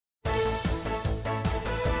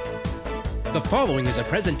The following is a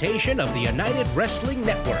presentation of the United Wrestling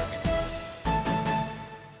Network.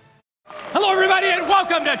 Hello, everybody, and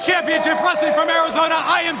welcome to Championship Wrestling from Arizona.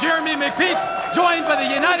 I am Jeremy McPeak, joined by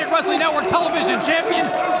the United Wrestling Network television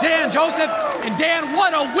champion, Dan Joseph. And Dan,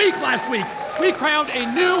 what a week last week. We crowned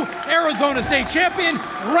a new Arizona State champion,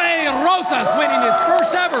 Rosas, winning his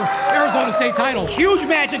first ever Arizona State title. Huge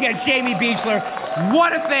match against Jamie Beechler.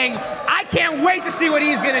 What a thing. I can't wait to see what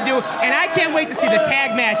he's going to do, and I can't wait to see the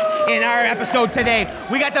tag match in our episode today.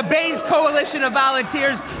 We got the Baines Coalition of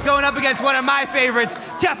Volunteers going up against one of my favorites,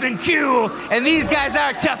 Tough and Cool, and these guys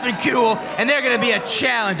are tough and cool, and they're going to be a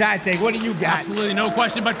challenge, I think. What do you got? Absolutely, no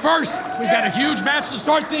question. But first, we've got a huge match to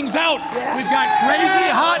start things out. We've got Crazy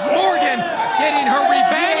Hot Morgan getting her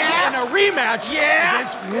revenge and a rematch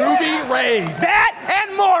against Ruby Raze. That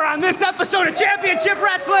and more on this episode of Championship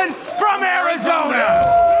Wrestling from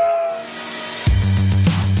Arizona.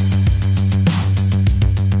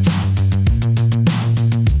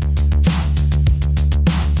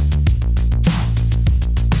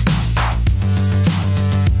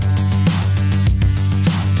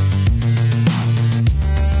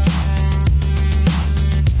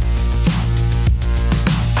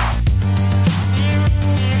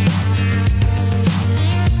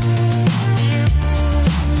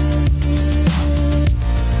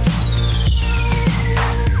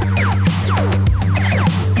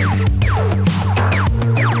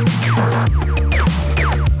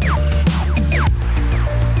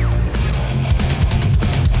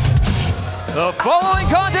 The following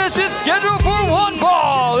contest is scheduled for one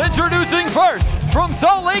fall. Introducing first, from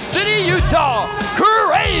Salt Lake City, Utah,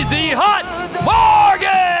 Crazy Hot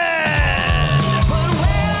Morgan!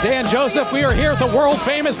 Dan Joseph, we are here at the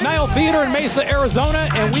world-famous Nile Theater in Mesa, Arizona,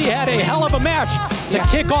 and we had a hell of a match to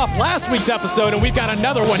kick off last week's episode, and we've got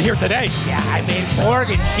another one here today. Yeah, I mean,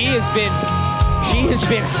 Morgan, she has been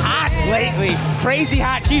hot lately. Crazy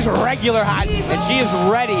hot. She's regular hot, and she is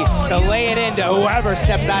ready to lay it into whoever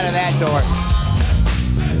steps out of that door.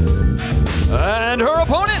 And her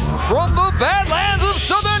opponent from the Badlands of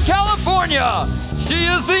Southern California, she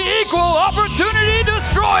is the Equal Opportunity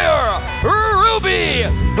Destroyer, Ruby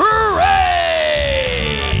Raze!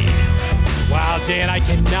 Wow, Dan, I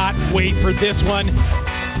cannot wait for this one.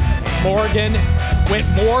 Morgan went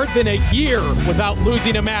more than a year without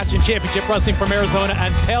losing a match in Championship Wrestling from Arizona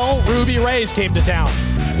until Ruby Raze came to town.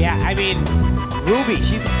 Yeah, I mean, Ruby,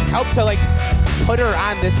 she's helped to, like, put her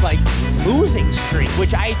on this, like, losing streak,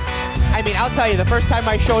 which I mean, I'll tell you, the first time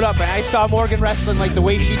I showed up and I saw Morgan wrestling like the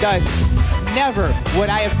way she does, never would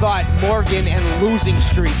I have thought Morgan and losing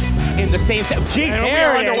streak in the same set. Jeez, and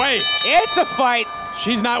there we are underway. It's a fight.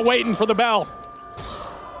 She's not waiting for the bell.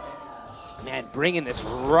 Man, bringing this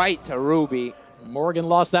right to Ruby. Morgan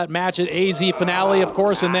lost that match at AZ Finale, of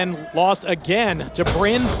course, and then lost again to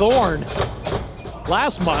Bryn Thorne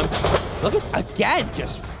last month. Look at, again,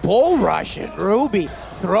 just bull rushing Ruby,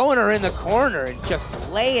 throwing her in the corner and just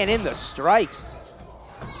laying in the strikes.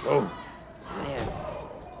 Oh, man.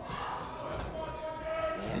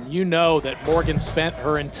 And you know that Morgan spent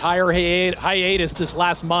her entire hiatus this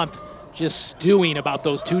last month just stewing about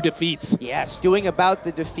those two defeats. Yeah, stewing about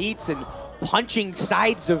the defeats and punching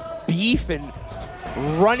sides of beef and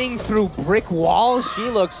running through brick walls. She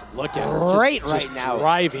looks great right now.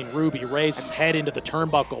 Driving Ruby Raze's head into the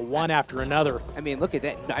turnbuckle one after another. I mean, look at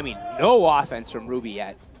that. I mean, no offense from Ruby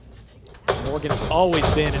yet. Morgan has always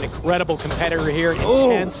been an incredible competitor here.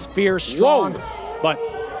 Intense, fierce, strong. But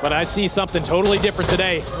I see something totally different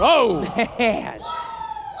today. Oh! Man.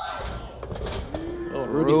 Oh,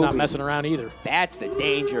 Ruby's not messing around either. That's the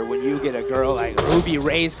danger when you get a girl like Ruby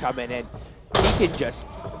Raze coming in. He can just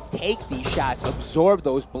take these shots, absorb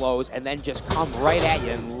those blows, and then just come right at you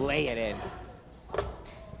and lay it in.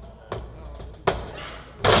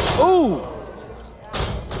 Ooh!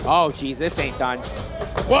 Oh, geez, this ain't done.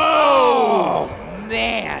 Whoa! Oh,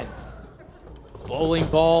 man. Bowling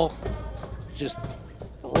ball just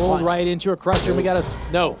rolled right into a crusher. We got to,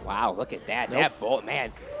 no. Wow, look at that. Nope. That bolt,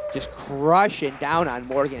 man, just crushing down on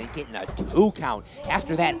Morgan and getting a 2 count.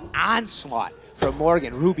 After that onslaught from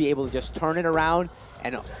Morgan, Ruby able to just turn it around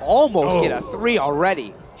and almost get a 3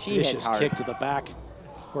 already. She hits hard. Kick to the back.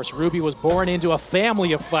 Of course, Ruby was born into a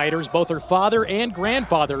family of fighters. Both her father and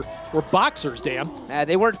grandfather were boxers, Dan.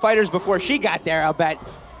 They weren't fighters before she got there, I'll bet.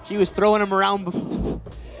 She was throwing them around before.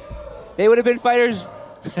 They would have been fighters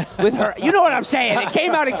with her. You know what I'm saying? It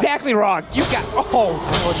came out exactly wrong. You got,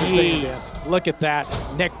 jeez. Look at that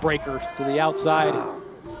neck breaker to the outside.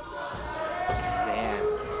 Man.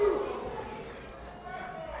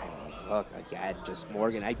 I mean, look, again, just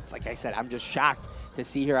Morgan. Like I said, I'm just shocked to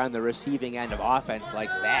see her on the receiving end of offense like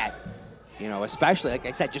that. You know, especially, like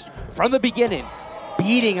I said, just from the beginning,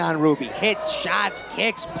 beating on Ruby. Hits, shots,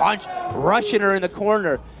 kicks, punch, rushing her in the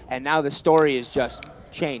corner. And now the story is just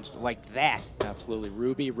changed like that. Absolutely.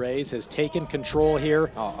 Ruby Raze has taken control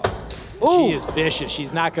here. Ooh. She is vicious.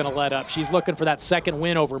 She's not going to let up. She's looking for that second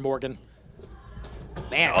win over Morgan.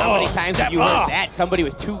 Man, how many times have you heard that? Somebody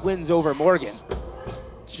with 2 wins over Morgan.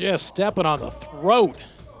 Just stepping on the throat.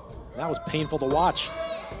 That was painful to watch.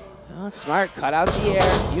 Oh, smart, cut out the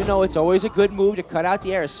air. You know it's always a good move to cut out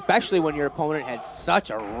the air, especially when your opponent had such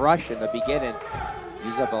a rush in the beginning.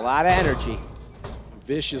 Use up a lot of energy.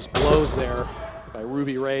 Vicious blows there by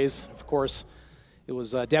Ruby Raze. Of course, it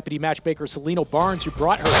was Deputy Matchmaker Celino Barnes who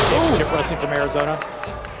brought her championship wrestling from Arizona.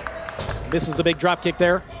 This is the big drop kick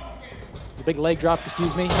there. The big leg drop,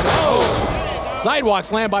 excuse me. Oh! Sidewalk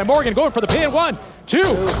slam by Morgan, going for the pin. 1, 2.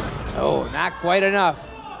 Oh, not quite enough.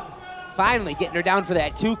 Finally getting her down for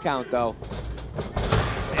that 2 count, though.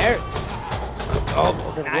 There. Oh,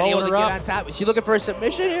 not able to get on top. Is she looking for a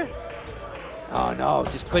submission here? Oh, no,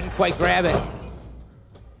 just couldn't quite grab it.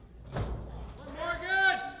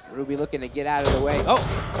 Ruby looking to get out of the way.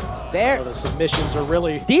 Oh, there. Oh, the submissions are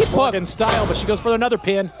really deep hook Morgan style, but she goes for another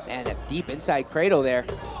pin. Man, that deep inside cradle there.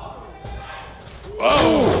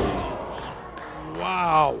 Oh!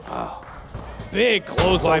 Wow. Oh. Big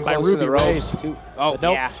clothesline by Ruby Raze. Oh,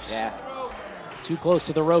 nope. Yeah. Too close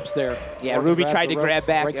to the ropes there. Yeah, Ruby tried to grab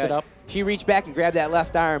back. Breaks it up. She reached back and grabbed that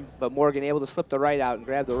left arm, but Morgan able to slip the right out and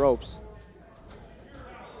grab the ropes.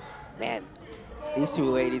 Man, these 2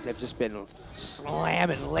 ladies have just been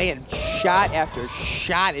slamming, laying shot after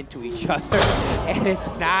shot into each other, and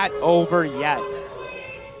it's not over yet.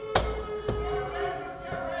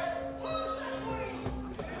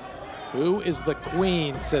 Who is the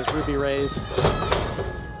queen, says Ruby Raze.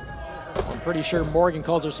 I'm pretty sure Morgan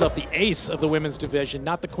calls herself the ace of the women's division,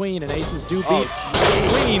 not the queen, and aces do beat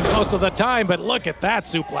queens most of the time, but look at that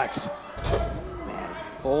suplex. Man,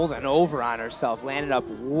 folding over on herself, landing up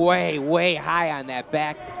way, way high on that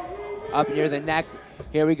back, up near the neck.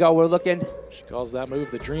 Here we go, we're looking. She calls that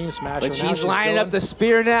move the Dream Smasher. But she's lining up the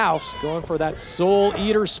spear now. She's going for that Soul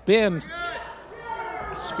Eater spin.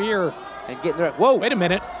 Spear. And getting her, whoa. Wait a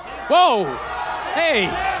minute. Whoa! Hey!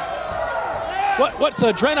 What's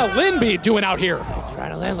Adrenaline be doing out here?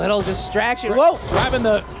 Adrenaline, little distraction. Whoa! Grabbing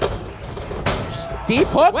the deep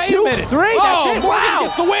hook. Wait 2, a minute. 3. Oh, That's it. Morgan Wow!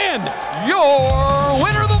 gets the win. Your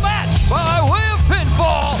winner of the match by way of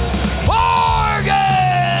pinfall, Morgan.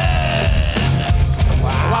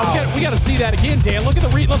 Wow, we got to see that again, Dan. Look at the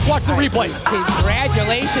let's watch the replay.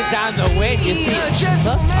 Congratulations on the win. You see a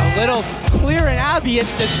little clear and obvious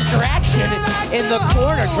distraction in the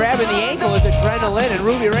corner. Grabbing the ankle is Adrenaline, and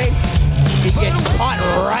Ruby Raze, he gets caught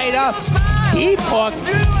right up. Deep hook,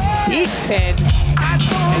 deep pin, and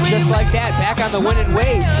just like that, back on the winning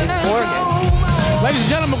ways is Morgan. Ladies and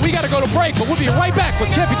gentlemen, we got to go to break, but we'll be right back with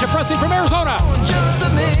Championship Wrestling from Arizona.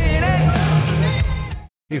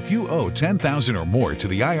 If you owe $10,000 or more to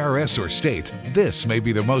the IRS or state, this may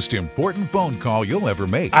be the most important phone call you'll ever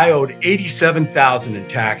make. I owed $87,000 in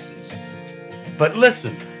taxes. But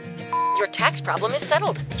listen. Your tax problem is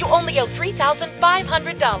settled. You only owe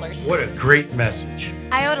 $3,500. What a great message.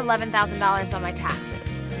 I owed $11,000 on my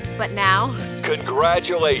taxes. But now...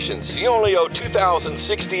 Congratulations. You only owe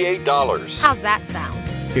 $2,068. How's that sound?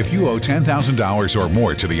 If you owe $10,000 or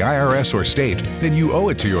more to the IRS or state, then you owe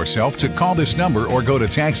it to yourself to call this number or go to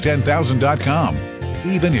tax10000.com.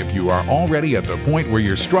 Even if you are already at the point where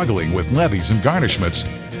you're struggling with levies and garnishments,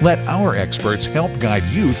 let our experts help guide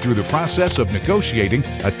you through the process of negotiating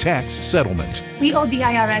a tax settlement. We owed the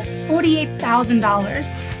IRS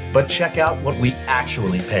 $48,000. But check out what we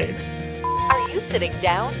actually paid. Are you sitting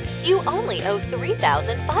down? You only owe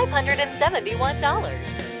 $3,571.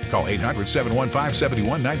 Call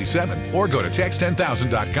 800-715-7197 or go to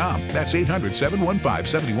tax10000.com. That's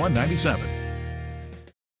 800-715-7197.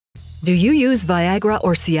 Do you use Viagra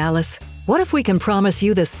or Cialis? What if we can promise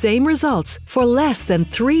you the same results for less than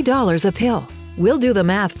 $3 a pill? We'll do the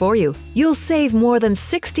math for you. You'll save more than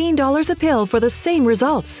 $16 a pill for the same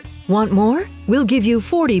results. Want more? We'll give you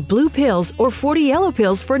 40 blue pills or 40 yellow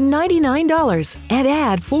pills for $99 and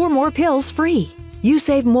add 4 more pills free. You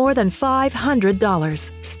save more than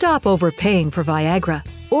 $500. Stop overpaying for Viagra.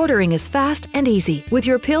 Ordering is fast and easy with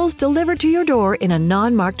your pills delivered to your door in a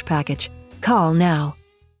non-marked package. Call now.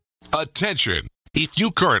 Attention! If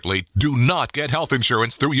you currently do not get health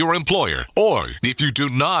insurance through your employer, or if you do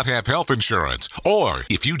not have health insurance, or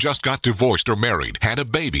if you just got divorced or married, had a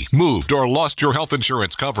baby, moved, or lost your health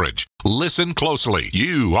insurance coverage, listen closely.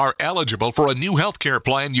 You are eligible for a new health care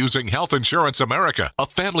plan using Health Insurance America. A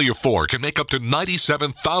family of 4 can make up to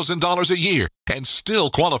 $97,000 a year and still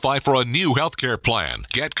qualify for a new healthcare plan.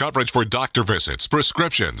 Get coverage for doctor visits,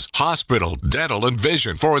 prescriptions, hospital, dental, and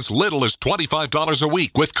vision for as little as $25 a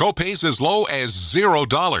week with copays as low as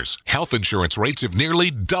 $0. Health insurance rates have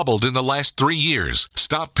nearly doubled in the last 3 years.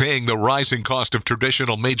 Stop paying the rising cost of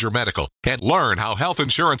traditional major medical and learn how Health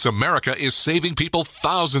Insurance America is saving people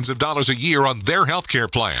thousands of dollars a year on their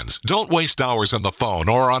healthcare plans. Don't waste hours on the phone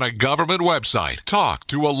or on a government website. Talk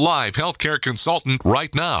to a live healthcare consultant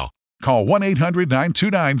right now. Call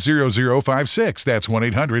 1-800-929-0056. That's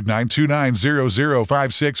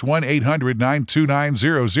 1-800-929-0056,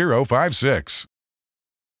 1-800-929-0056.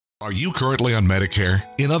 Are you currently on Medicare?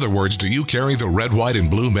 In other words, do you carry the red, white, and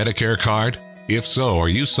blue Medicare card? If so, are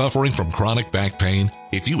you suffering from chronic back pain?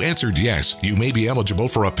 If you answered yes, you may be eligible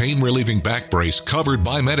for a pain-relieving back brace covered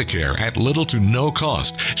by Medicare at little to no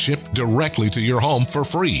cost, shipped directly to your home for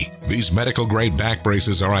free. These medical-grade back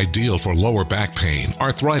braces are ideal for lower back pain,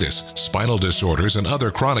 arthritis, spinal disorders, and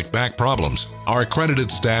other chronic back problems. Our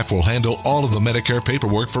accredited staff will handle all of the Medicare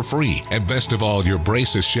paperwork for free, and best of all, your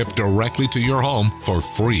brace is shipped directly to your home for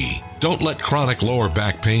free. Don't let chronic lower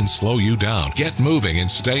back pain slow you down. Get moving and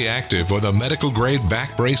stay active with a medical-grade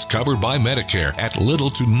back brace covered by Medicare at little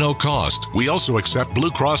to no cost. We also accept Blue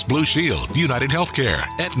Cross Blue Shield, United Healthcare,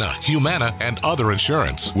 Aetna, Humana, and other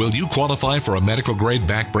insurance. Will you qualify for a medical-grade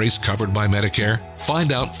back brace covered by Medicare?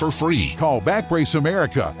 Find out for free. Call Back Brace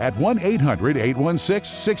America at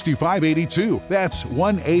 1-800-816-6582. That's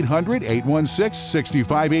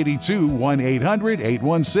 1-800-816-6582,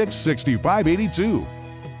 1-800-816-6582.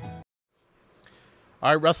 All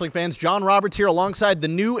right, wrestling fans, John Roberts here alongside the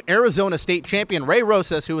new Arizona State Champion, Ray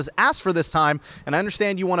Rosas, who was asked for this time, and I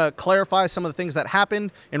understand you want to clarify some of the things that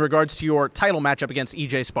happened in regards to your title matchup against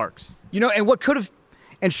EJ Sparks. You know, and what could have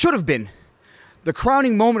and should have been the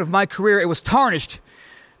crowning moment of my career, it was tarnished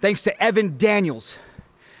thanks to Evan Daniels.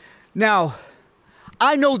 Now,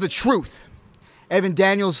 I know the truth. Evan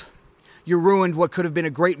Daniels, you ruined what could have been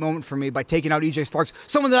a great moment for me by taking out EJ Sparks,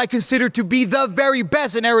 someone that I consider to be the very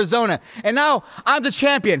best in Arizona. And now I'm the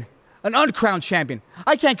champion, an uncrowned champion.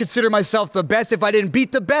 I can't consider myself the best if I didn't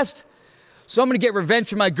beat the best. So I'm going to get revenge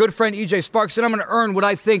for my good friend EJ Sparks, and I'm going to earn what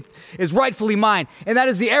I think is rightfully mine, and that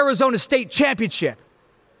is the Arizona State Championship.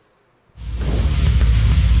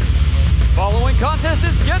 Following contest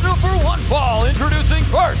is scheduled for one fall. Introducing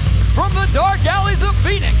first, from the dark alleys of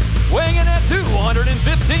Phoenix, weighing in at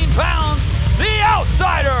 215 pounds, the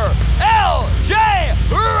outsider, LJ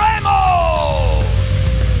Ramos!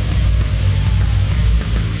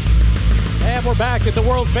 And we're back at the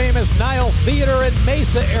world-famous Nile Theater in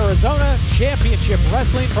Mesa, Arizona. Championship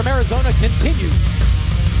Wrestling from Arizona continues.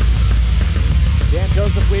 Dan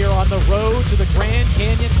Joseph, we are on the road to the Grand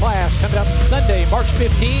Canyon Clash coming up Sunday, March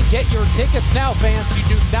 15. Get your tickets now, fans. You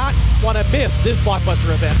do not want to miss this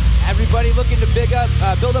blockbuster event. Everybody looking to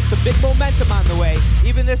build up some big momentum on the way,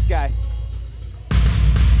 even this guy.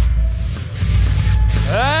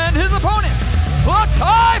 And his opponent, plucked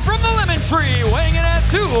high from the lemon tree, weighing in at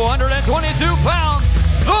 222 pounds,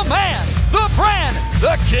 the man, the brand,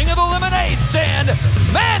 the king of the lemonade stand,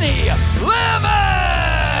 Manny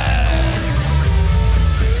Lemons!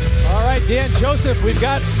 All right, Dan Joseph, we've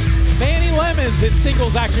got Manny Lemons in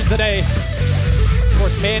singles action today. Of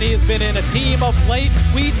course, Manny has been in a team of late,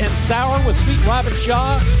 Sweet and Sour with Sweet Robin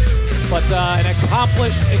Shaw, but an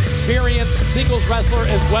accomplished, experienced singles wrestler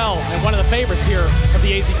as well, and one of the favorites here of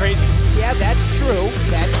the AZ Crazies. Yeah, that's true.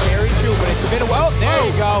 That's very true, but it's been a while. There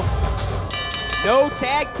you go. No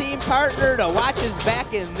tag team partner to watch his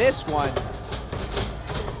back in this one.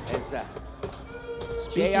 As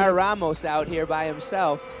JR Ramos out here by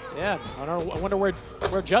himself. Yeah, I wonder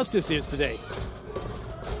where Justice is today.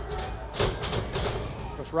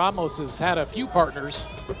 Of course, Ramos has had a few partners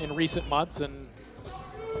in recent months, and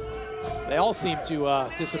they all seem to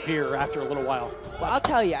disappear after a little while. Well, I'll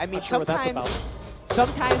tell you, I mean, sometimes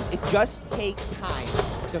it just takes time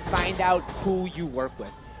to find out who you work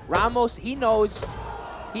with. Ramos, he knows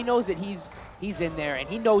that he's in there, and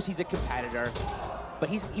he knows he's a competitor. But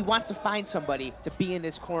he wants to find somebody to be in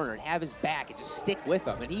this corner and have his back and just stick with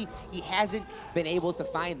him. And he hasn't been able to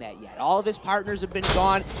find that yet. All of his partners have been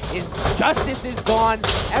gone. His Justice is gone.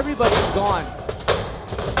 Everybody's gone.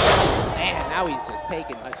 Man, now he's just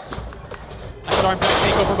taking nice arm drag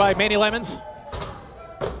takeover by Manny Lemons.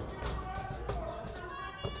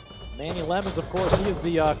 Manny Lemons, of course, he is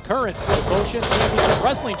the current Devotion Championship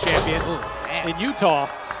Wrestling champion in Utah.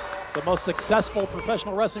 The most successful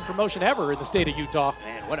professional wrestling promotion ever in the state of Utah.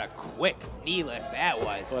 Man, what a quick knee lift that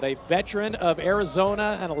was. But a veteran of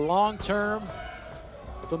Arizona and a long-term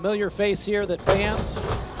familiar face here that fans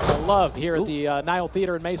love here at the Nile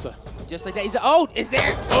Theater in Mesa. Just like that. Is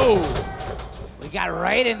there? Oh! got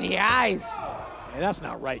right in the eyes. Hey, that's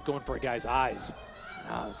not right, going for a guy's eyes.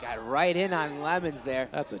 No, got right in on Lemons there.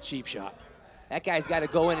 That's a cheap shot. That guy's got to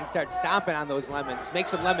go in and start stomping on those lemons. Make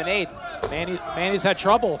some lemonade. Manny's had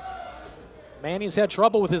trouble. Manny's had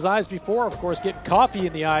trouble with his eyes before, of course, getting coffee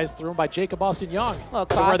in the eyes thrown by Jacob Austin Young. Well,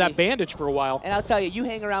 to wear that bandage for a while. And I'll tell you, you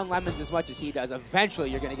hang around Lemons as much as he does, eventually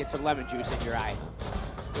you're going to get some lemon juice in your eye.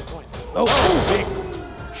 That's a good point. Oh, big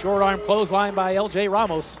short arm clothesline by LJ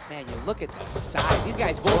Ramos. Man, you look at the size. These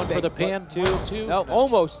guys both going big. For the pin, two. No,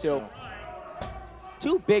 almost two.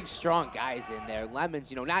 Two big, strong guys in there.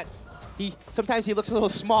 Lemons, you know, sometimes he looks a little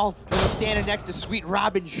small when he's standing next to sweet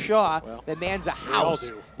Robin Shaw. Well, the man's a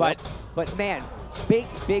house. But man,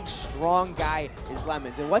 big, strong guy is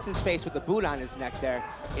Lemons. And what's his face with the boot on his neck there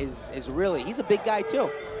is really, he's a big guy too.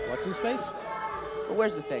 What's his face? Well,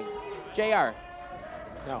 where's the thing? JR.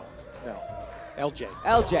 No. LJ.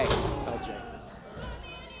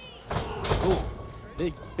 Ooh.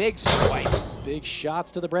 Big swipes. Big shots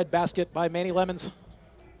to the breadbasket by Manny Lemons.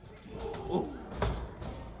 Ooh.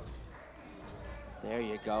 There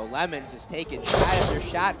you go. Lemons is taking shot after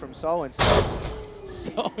shot from so-and-so.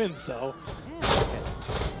 So-and-so.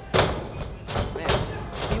 Man,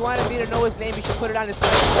 if you wanted me to know his name, you should put it on his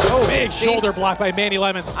title. Oh, big shoulder block by Manny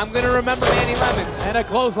Lemons. I'm going to remember Manny Lemons. And a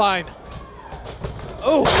clothesline.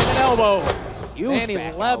 Oh, and an elbow. Huge Manny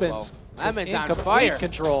Lemons. Lemons on complete fire.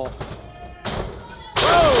 Control.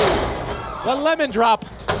 Whoa! The lemon drop.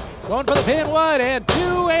 Going for the pin, 1 and 2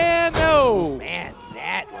 and no. Man,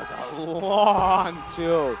 that was a long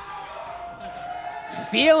two.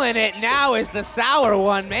 Feeling it now is the sour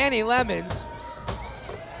one, Manny Lemons.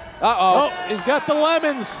 Uh-oh. Oh, he's got the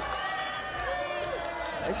lemons.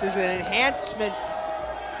 This is an enhancement.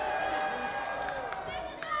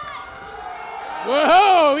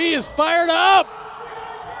 Whoa, he is fired up.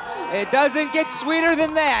 It doesn't get sweeter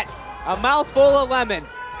than that. A mouthful of lemon.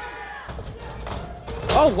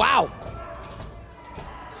 Oh, wow.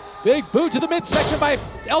 Big boot to the midsection by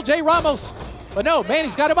LJ Ramos. But no,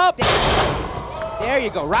 Manny's got him up. There you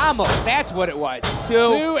go, Ramos. That's what it was.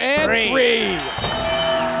 2 and 3.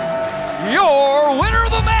 Your winner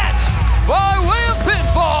of the match by way of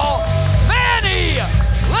pinfall, Manny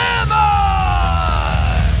Lemons.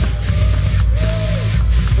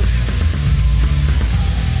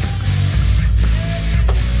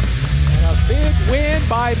 And a big win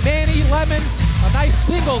by Manny Lemons. A nice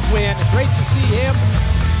singles win. Great to see him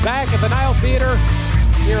back at the Nile Theater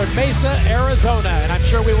here in Mesa, Arizona. And I'm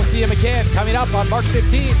sure we will see him again coming up on March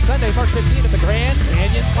 15th, Sunday, March 15th at the Grand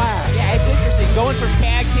Canyon Clash. Yeah, it's interesting. Going from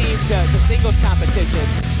tag team to singles competition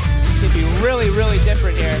can be really, really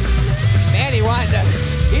different here. Manny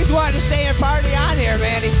he's wanting to stay and party on here,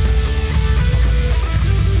 Manny.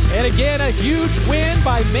 And again, a huge win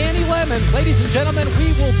by Manny Lemons. Ladies and gentlemen,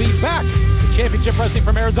 we will be back with Championship Wrestling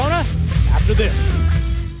from Arizona after this.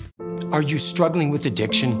 Are you struggling with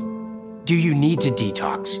addiction? Do you need to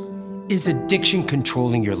detox? Is addiction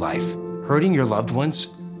controlling your life, hurting your loved ones?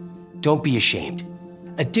 Don't be ashamed.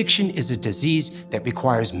 Addiction is a disease that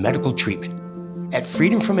requires medical treatment. At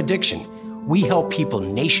Freedom from Addiction, we help people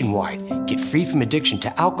nationwide get free from addiction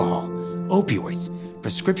to alcohol, opioids,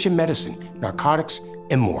 prescription medicine, narcotics,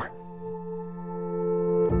 and more.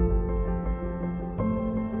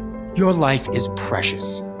 Your life is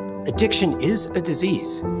precious. Addiction is a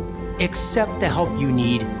disease. Accept the help you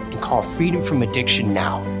need and call Freedom from Addiction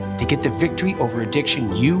now to get the victory over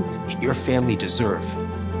addiction you and your family deserve.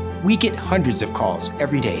 We get hundreds of calls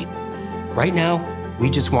every day. Right now, we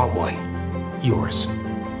just want one, yours.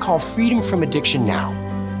 Call Freedom from Addiction now,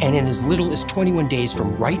 and in as little as 21 days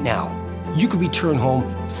from right now, you could return home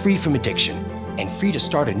free from addiction and free to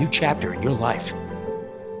start a new chapter in your life.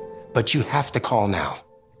 But you have to call now.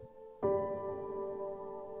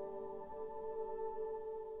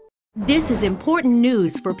 This is important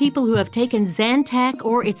news for people who have taken Zantac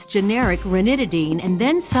or its generic ranitidine and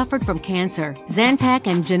then suffered from cancer. Zantac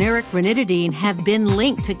and generic ranitidine have been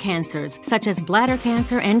linked to cancers, such as bladder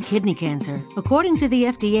cancer and kidney cancer. According to the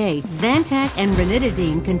FDA, Zantac and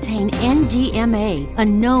ranitidine contain NDMA, a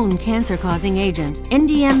known cancer-causing agent.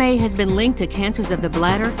 NDMA has been linked to cancers of the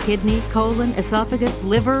bladder, kidney, colon, esophagus,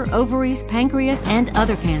 liver, ovaries, pancreas, and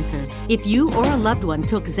other cancers. If you or a loved one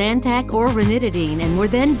took Zantac or ranitidine and were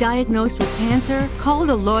then diagnosed diagnosed with cancer? Call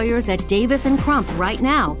the lawyers at Davis & Crump right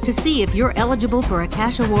now to see if you're eligible for a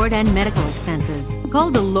cash award and medical expenses. Call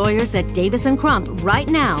the lawyers at Davis & Crump right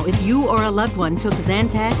now if you or a loved one took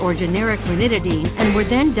Zantac or generic ranitidine and were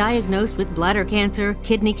then diagnosed with bladder cancer,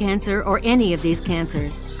 kidney cancer, or any of these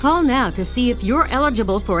cancers. Call now to see if you're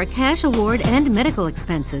eligible for a cash award and medical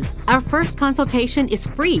expenses. Our first consultation is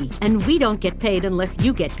free, and we don't get paid unless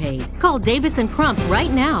you get paid. Call Davis & Crump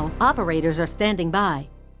right now. Operators are standing by.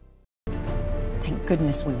 Thank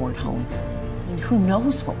goodness we weren't home. I mean, who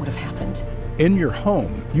knows what would have happened? In your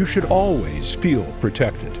home, you should always feel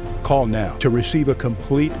protected. Call now to receive a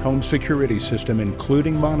complete home security system,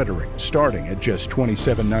 including monitoring, starting at just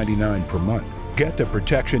 $27.99 per month. Get the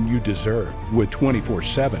protection you deserve with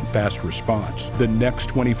 24/7 fast response. The next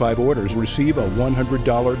 25 orders receive a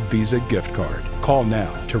 $100 Visa gift card. Call now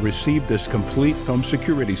to receive this complete home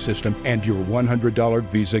security system and your $100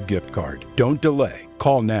 Visa gift card. Don't delay.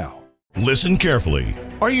 Call now. Listen carefully.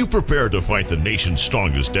 Are you prepared to fight the nation's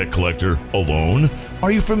strongest debt collector alone?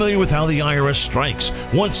 Are you familiar with how the IRS strikes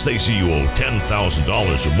once they see you owe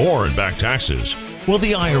 $10,000 or more in back taxes? Well,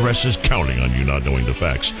 the IRS is counting on you not knowing the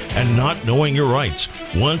facts and not knowing your rights.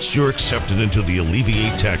 Once you're accepted into the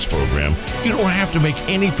Alleviate Tax program, you don't have to make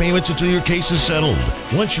any payments until your case is settled.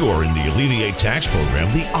 Once you are in the Alleviate Tax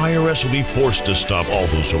program, the IRS will be forced to stop all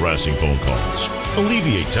those harassing phone calls.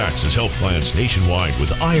 Alleviate Tax has helped clients nationwide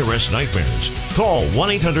with IRS nightmares. Call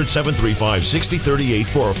 1-800-735-6038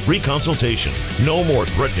 for a free consultation. No more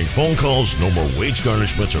threatening phone calls, no more wage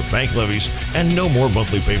garnishments or bank levies, and no more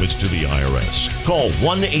monthly payments to the IRS. Call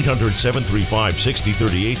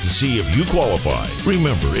 1-800-735-6038 to see if you qualify.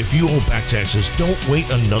 Remember, if you owe back taxes, don't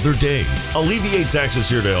wait another day. Alleviate Tax is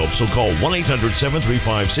here to help, so call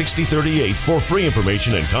 1-800-735-6038 for free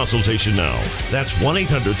information and consultation now. That's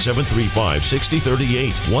 1-800-735-6038.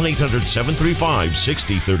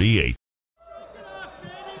 1-800-735-6038.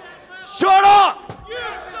 Shut up!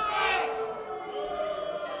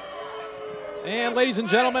 And ladies and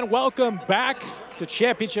gentlemen, welcome back to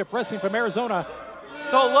Championship Wrestling from Arizona.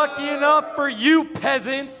 So lucky enough for you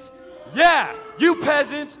peasants, yeah, you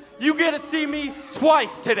peasants, you get to see me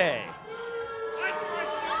twice today.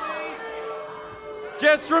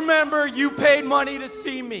 Just remember, you paid money to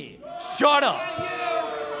see me. Shut up.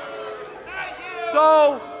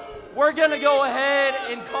 So, we're gonna go ahead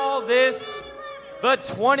and call this the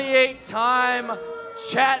 28-time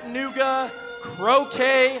Chattanooga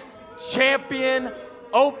Croquet Champion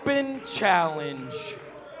Open Challenge.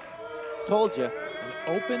 Told you. An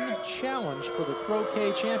open challenge for the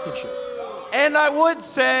Croquet Championship. And I would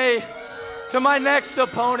say to my next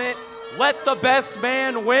opponent, let the best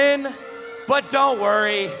man win, but don't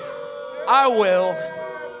worry, I will.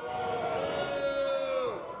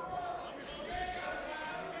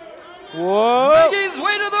 Whoa! Making his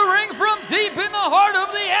way to the ring from deep in the heart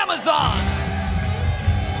of the Amazon.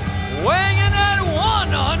 Weighing in at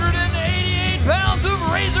 188 pounds of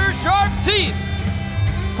razor-sharp teeth,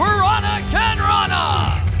 Piranha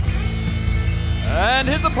Kenrana. And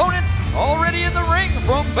his opponent, already in the ring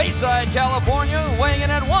from Bayside, California, weighing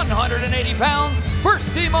in at 180 pounds,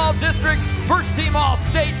 first team All-District, first team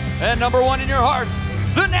All-State, and #1 in your hearts,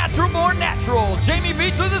 the natural-born natural, Jamie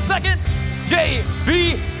Beachler II,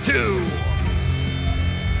 JB2.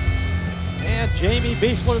 And Jamie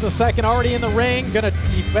Beachler II already in the ring, gonna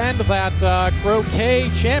defend that Croquet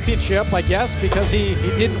Championship, I guess, because he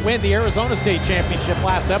didn't win the Arizona State Championship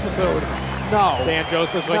last episode. No. Dan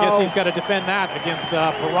Joseph, so I guess he's got to defend that against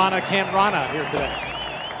Piranha Kenrana here today.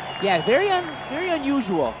 Yeah, very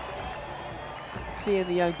unusual seeing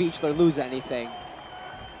the young Beachler lose anything.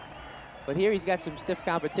 But here he's got some stiff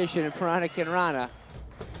competition in Piranha Kenrana.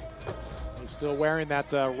 He's still wearing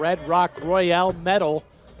that Red Rock Royale medal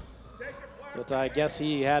that I guess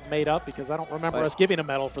he had made up, because I don't remember us giving a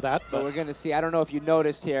medal for that. But we're going to see. I don't know if you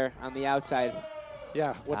noticed here on the outside.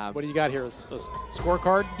 Yeah, what do you got here? A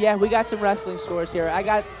scorecard? Yeah, we got some wrestling scores here. I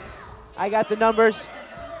got the numbers.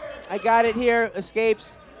 I got it here.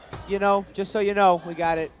 Escapes. You know, just so you know, we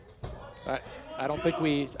got it. I don't think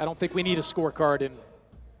we need a scorecard in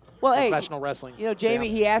professional wrestling. You know, Jamie,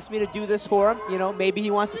 he asked me to do this for him. You know, maybe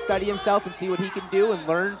he wants to study himself and see what he can do and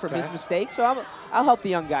learn from his mistakes. So I'll help the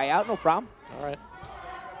young guy out. No problem. All right.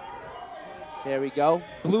 There we go.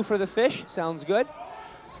 Blue for the fish. Sounds good.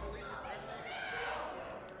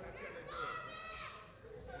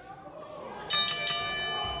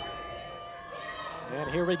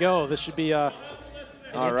 And here we go. This should be an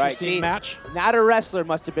interesting match. Not a wrestler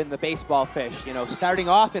must have been the baseball fish. You know, starting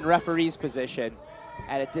off in referee's position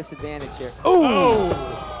at a disadvantage here. Ooh! Oh.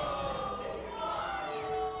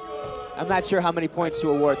 I'm not sure how many points to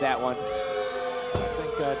award that one. I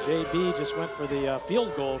think JB just went for the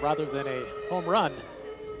field goal rather than a home run.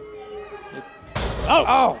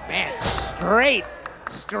 Oh, man,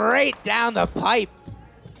 straight down the pipe.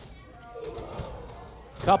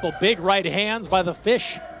 Couple big right hands by the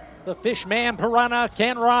fish man, Piranha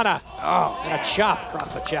Canrana. Oh, and a chop across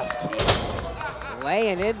the chest.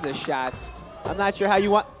 Laying in the shots. I'm not sure how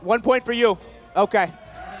you want. 1 point for you. Okay.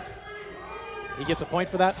 He gets a point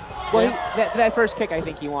for that? Well, that first kick I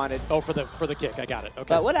think he wanted. Oh, for the kick. I got it. Okay.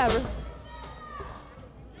 But whatever.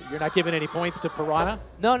 You're not giving any points to Piranha?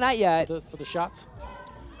 No, not yet. For the shots?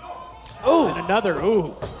 Ooh. And another,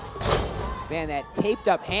 ooh. Man, that taped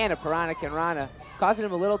up hand of Piranha Canrana causing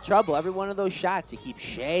him a little trouble. Every one of those shots, he keeps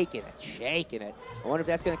shaking it. I wonder if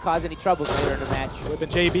that's going to cause any trouble later in the match. Whipping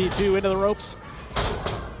JB, too, into the ropes.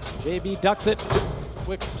 JB ducks it.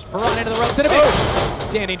 Whips Piranha into the ropes. And a big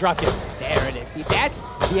standing drop kick. There it is. See, that's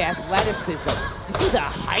the athleticism. You see the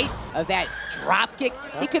height of that drop kick?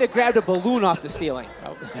 He could have grabbed a balloon off the ceiling.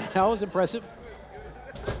 That was impressive.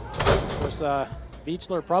 Of course,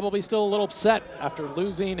 Beachler probably still a little upset after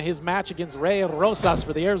losing his match against Ray Rosas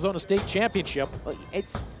for the Arizona State Championship. Well,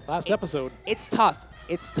 last episode. It's tough.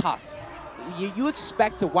 It's tough. You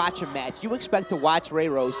expect to watch a match. You expect to watch Ray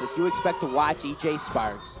Rosas. You expect to watch EJ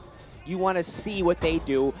Sparks. You want to see what they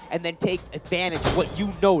do and then take advantage of what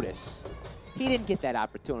you notice. He didn't get that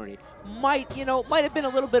opportunity. Might have been a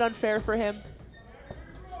little bit unfair for him.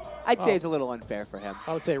 I'd say it's a little unfair for him.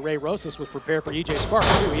 I would say Ray Rosas was prepared for EJ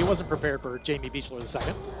Sparks, too. He wasn't prepared for Jamie Beachler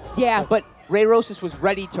II. Yeah, but Ray Rosas was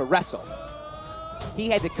ready to wrestle. He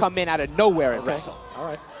had to come in out of nowhere and wrestle. All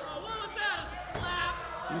right.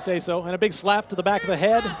 You say so. And a big slap to the back of the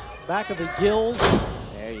head, back of the gills.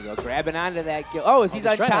 There you go, grabbing onto that gill. Oh, he's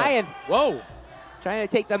untying. Whoa. Trying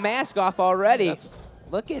to take the mask off already.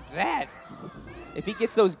 Look at that. If he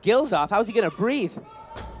gets those gills off, how's he going to breathe?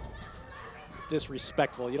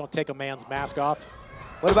 Disrespectful. You don't take a man's mask off.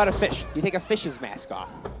 What about a fish? You take a fish's mask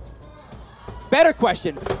off. Better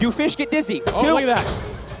question. Do fish get dizzy? Oh, look at that.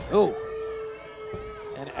 Ooh.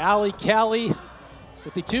 And Ali Callie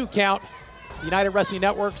with the 2 count. United Wrestling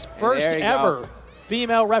Network's first ever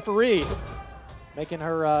female referee. Making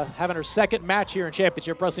her, having her second match here in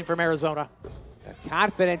Championship Wrestling from Arizona. The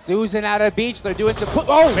confidence oozing out of Beach. They're doing some,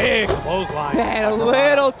 big clothesline. Man, a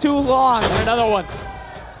little too long. And another one.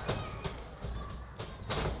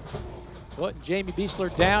 Putting Jamie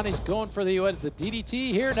Beachler down. He's going for the DDT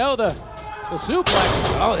here. No, the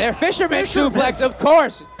suplex. Oh, they're fisherman suplex, of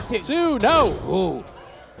course. 2, no. Ooh.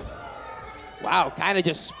 Wow, kind of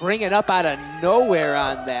just springing up out of nowhere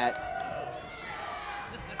on that.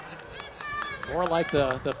 More like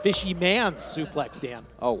the fishy man's suplex, Dan.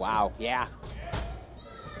 Oh, wow, yeah.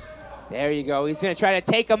 There you go. He's going to try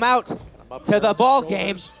to take him out to the ball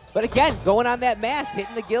game. But again, going on that mask,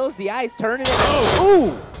 hitting the gills, the eyes turning it.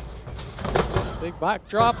 Ooh. Big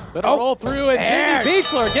backdrop, better roll through, and Jamie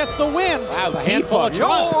Beachler gets the win. Wow, a handful of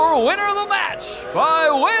drops. Your winner of the match by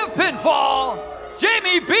way of pinfall,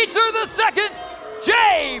 Jamie Beachler II,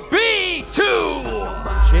 JB2.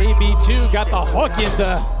 JB2 got the hook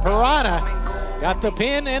into Piranha, got the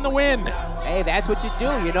pin and the win. Hey, that's what you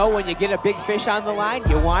do. You know, when you get a big fish on the line,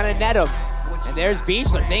 you want to net him. And there's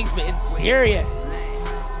Beachler. Things getting serious.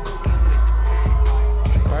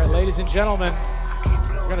 All right, ladies and gentlemen.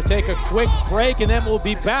 We're going to take a quick break, and then we'll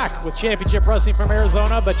be back with Championship Wrestling from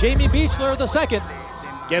Arizona. But Jamie Beachler II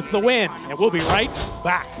gets the win, and we'll be right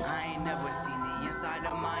back.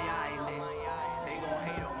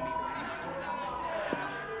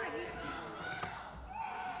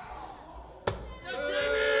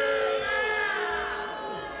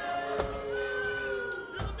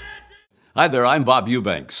 Hi there, I'm Bob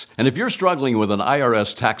Eubanks, and if you're struggling with an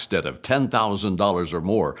IRS tax debt of $10,000 or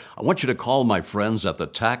more, I want you to call my friends at the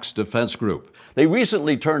Tax Defense Group. They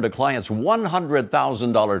recently turned a client's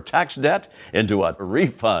 $100,000 tax debt into a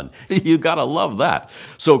refund. You gotta love that.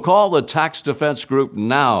 So call the Tax Defense Group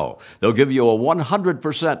now. They'll give you a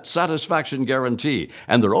 100% satisfaction guarantee,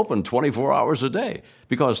 and they're open 24 hours a day,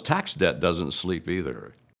 because tax debt doesn't sleep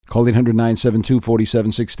either. Call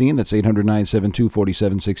 800-972-4716. That's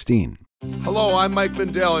 800-972-4716. Hello, I'm Mike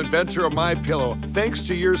Lindell, inventor of MyPillow. Thanks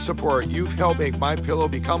to your support, you've helped make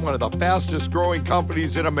MyPillow become one of the fastest growing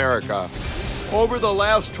companies in America. Over the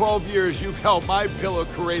last 12 years, you've helped MyPillow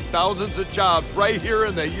create thousands of jobs right here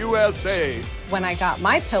in the USA. When I got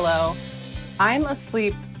MyPillow, I'm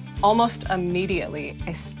asleep almost immediately.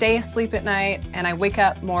 I stay asleep at night and I wake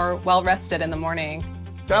up more well-rested in the morning.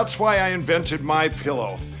 That's why I invented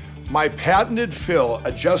MyPillow. My patented fill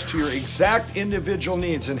adjusts to your exact individual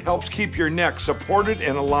needs and helps keep your neck supported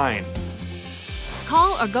and aligned.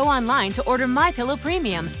 Call or go online to order MyPillow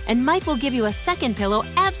Premium, and Mike will give you a second pillow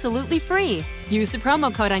absolutely free. Use the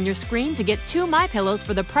promo code on your screen to get 2 MyPillows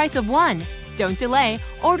for the price of 1. Don't delay.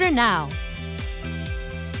 Order now.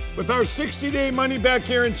 With our 60-day money-back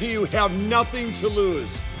guarantee, you have nothing to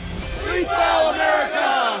lose. Sleep well,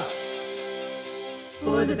 America!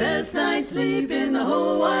 For the best night's sleep in the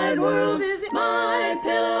whole wide world, visit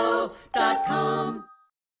MyPillow.com.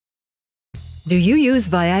 Do you use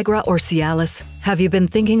Viagra or Cialis? Have you been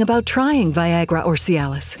thinking about trying Viagra or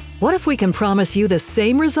Cialis? What if we can promise you the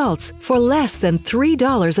same results for less than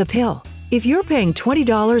 $3 a pill? If you're paying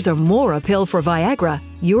 $20 or more a pill for Viagra,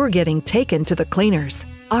 you're getting taken to the cleaners.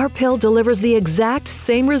 Our pill delivers the exact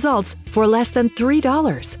same results for less than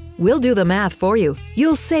 $3. We'll do the math for you.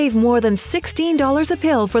 You'll save more than $16 a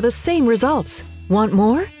pill for the same results. Want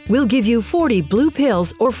more? We'll give you 40 blue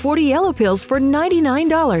pills or 40 yellow pills for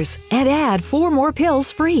 $99 and add 4 more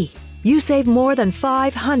pills free. You save more than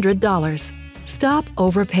 $500. Stop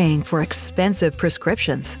overpaying for expensive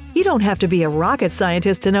prescriptions. You don't have to be a rocket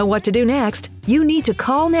scientist to know what to do next. You need to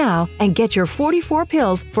call now and get your 44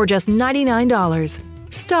 pills for just $99.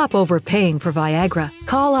 Stop overpaying for Viagra.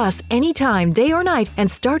 Call us anytime, day or night,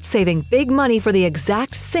 and start saving big money for the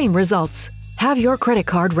exact same results. Have your credit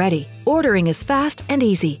card ready. Ordering is fast and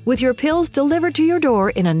easy, with your pills delivered to your door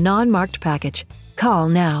in a non-marked package. Call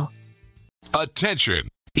now. Attention!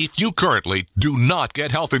 If you currently do not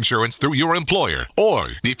get health insurance through your employer,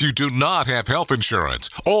 or if you do not have health insurance,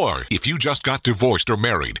 or if you just got divorced or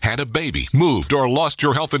married, had a baby, moved, or lost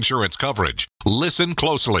your health insurance coverage, listen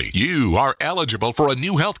closely. You are eligible for a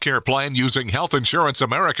new health care plan using Health Insurance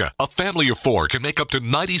America. A family of 4 can make up to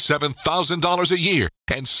 $97,000 a year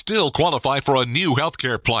and still qualify for a new health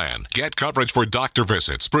care plan. Get coverage for doctor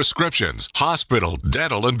visits, prescriptions, hospital,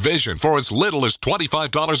 dental, and vision for as little as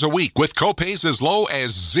 $25 a week, with copays as low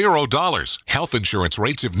as $0. Health insurance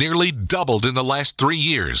rates have nearly doubled in the last 3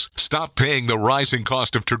 years. Stop paying the rising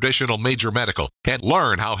cost of traditional major medical and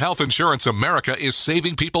learn how Health Insurance America is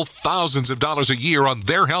saving people thousands of dollars a year on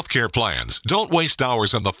their health care plans. Don't waste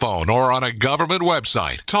hours on the phone or on a government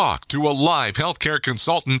website. Talk to a live healthcare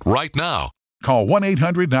consultant right now. Call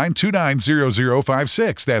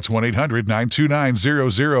 1-800-929-0056. That's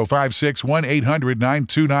 1-800-929-0056.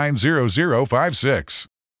 1-800-929-0056.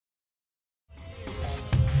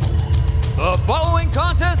 The following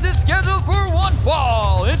contest is scheduled for one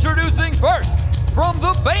fall. Introducing first, from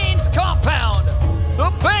the Baines compound,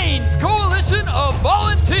 the Baines Coalition of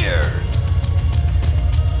Volunteers.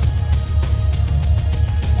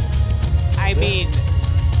 I mean,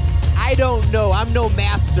 I don't know. I'm no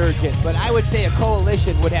math surgeon, but I would say a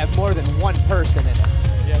coalition would have more than one person in it.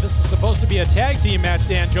 Yeah, this is supposed to be a tag team match,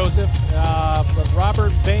 Dan Joseph. But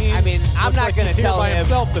Robert Baines, I mean, I'm not going to tell by him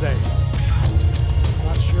himself today.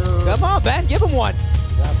 Not sure. Come on, Ben, give him one.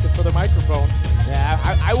 He's asking for the microphone. Yeah,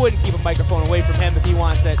 I wouldn't keep a microphone away from him if he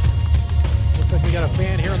wants it. Looks like we got a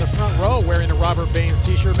fan here in the front row wearing a Robert Baines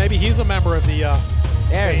t-shirt. Maybe he's a member of the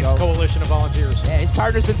Baines Coalition of Volunteers. Yeah, his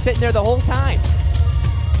partner's been sitting there the whole time.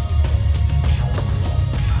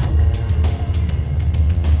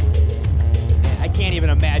 Man, I can't even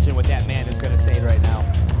imagine what that man is going to say right now.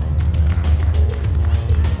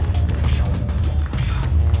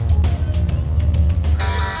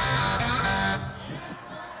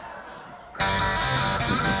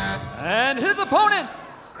 And his opponents,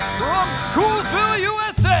 from Coolsville,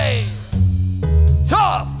 USA,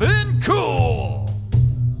 Tough and Cool.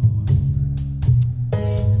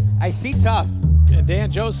 I see Tough. And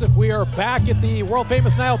Dan Joseph, we are back at the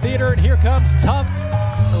world-famous Nile Theater, and here comes Tough.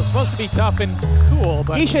 It was supposed to be Tough and Cool,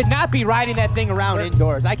 but... He should not be riding that thing around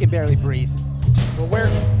indoors. I can barely breathe. Well, where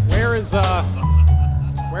is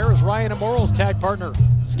Ryan Amoro's tag partner,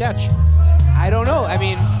 Sketch? I don't know. I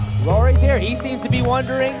mean, Rory's here. He seems to be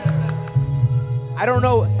wondering. I don't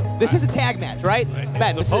know. This is a tag match, right?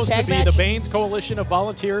 Ben, It's supposed to be the Baines Coalition of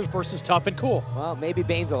Volunteers versus Tough and Cool. Well, maybe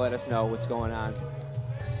Baines will let us know what's going on.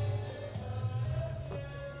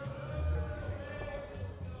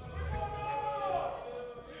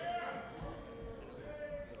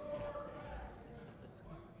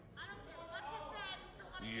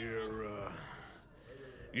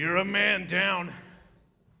 You're a man down.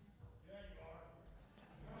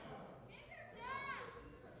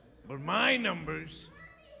 But my numbers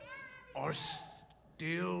are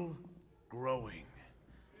still growing.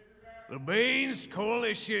 The Baines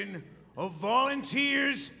Coalition of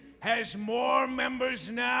Volunteers has more members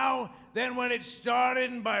now than when it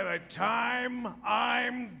started, and by the time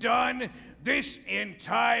I'm done, this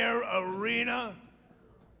entire arena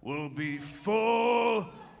will be full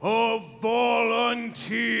of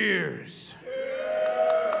volunteers.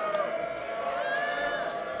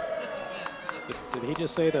 Did he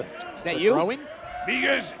just say the? Is that you? Growing?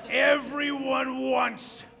 Because everyone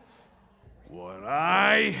wants what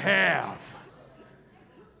I have.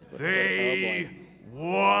 They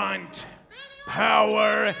want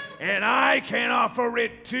power, and I can offer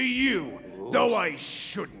it to you, though I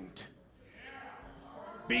shouldn't.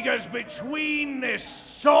 Because between this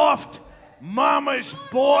soft mama's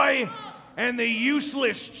boy and the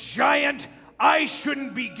useless giant, I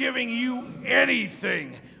shouldn't be giving you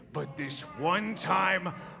anything. But this one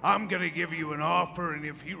time, I'm gonna give you an offer, and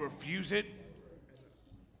if you refuse it,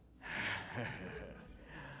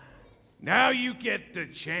 now you get the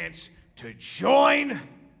chance to join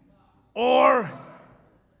or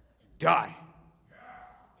die.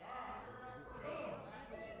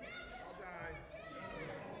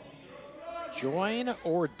 Join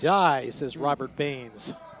or die, says Robert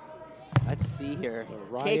Baines. Let's see here.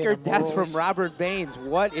 Ryan Cake or death Morals. from Robert Baines.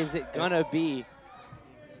 What is it gonna be?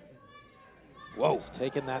 Whoa. He's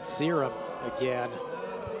taking that serum again.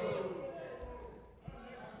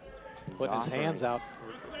 Putting his hands out.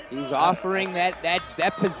 He's offering that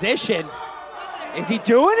position. Is he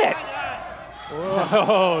doing it?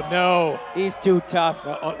 Oh, no. He's too tough.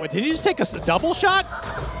 Did he just take a double shot?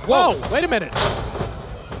 Whoa, wait a minute.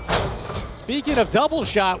 Speaking of double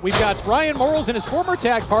shot, we've got Ryan Morals and his former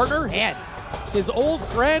tag partner. And his old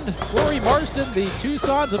friend, Rory Marston, the two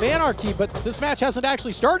Sons of Anarchy, but this match hasn't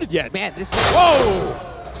actually started yet. Man, this Whoa!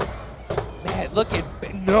 Man, look at...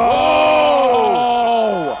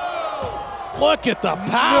 No! Look at the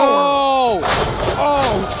power! No!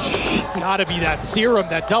 Oh, it's gotta be that serum,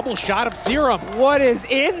 that double shot of serum. What is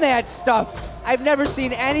in that stuff? I've never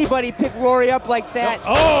seen anybody pick Rory up like that.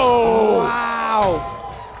 Oh! Wow!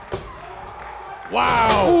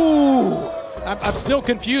 Wow! Ooh! I'm still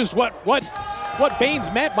confused what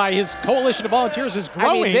Baines meant by his coalition of volunteers is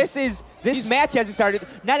growing. I mean, this match hasn't started.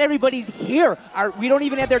 Not everybody's here. We don't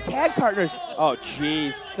even have their tag partners. Oh,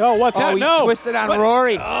 jeez. No, what's that? He's No. twisted on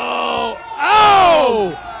Rory. Oh!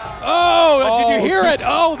 Oh! Oh! Did you hear it?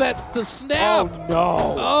 Oh, the snap. Oh,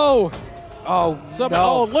 no. Oh. Oh, no.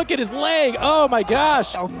 Oh, look at his leg. Oh, my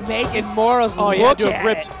gosh. Oh, making Morals look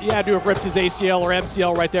at he had to have ripped his ACL or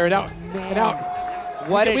MCL right there. Man.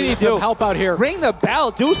 What did we he need do? some help out here. Ring the bell.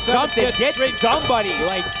 Do something. Get somebody.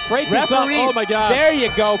 Like, break this up. Oh, my God. There you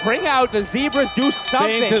go. Bring out the zebras. Do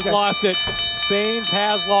something. Baines has lost it. Baines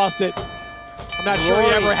has lost it. I'm not sure he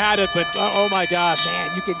ever had it, but oh, my gosh. Man,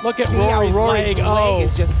 you can look at see Rory's how leg. leg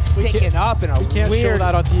is just sticking up in a we can't weird... show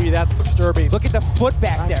that on TV. That's disturbing. Look at the foot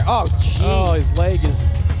back there. Oh, jeez. Oh, his leg is...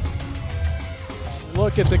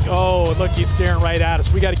 Look at look, he's staring right at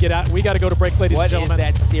us. We got to get out. We got to go to break, ladies and gentlemen.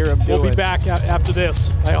 What is that serum doing? We'll be back after this,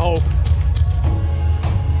 I hope.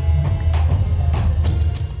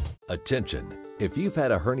 Attention. If you've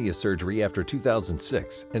had a hernia surgery after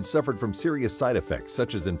 2006 and suffered from serious side effects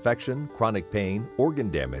such as infection, chronic pain, organ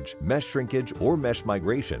damage, mesh shrinkage, or mesh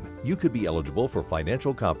migration, you could be eligible for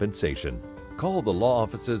financial compensation. Call the law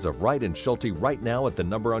offices of Wright & Schulte right now at the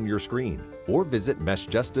number on your screen, or visit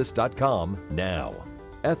meshjustice.com now.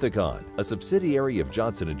 Ethicon, a subsidiary of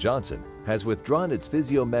Johnson & Johnson, has withdrawn its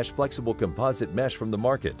PhysioMesh flexible composite mesh from the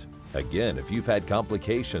market. Again, if you've had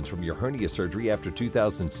complications from your hernia surgery after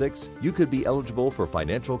 2006, you could be eligible for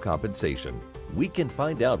financial compensation. We can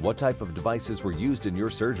find out what type of devices were used in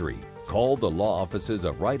your surgery. Call the law offices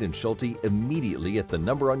of Wright & Schulte immediately at the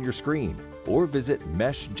number on your screen, or visit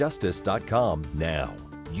meshjustice.com now.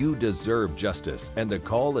 You deserve justice, and the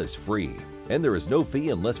call is free. And there is no fee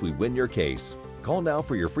unless we win your case. Call now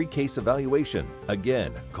for your free case evaluation.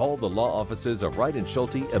 Again, call the law offices of Wright &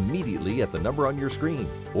 Schulte immediately at the number on your screen,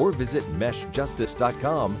 or visit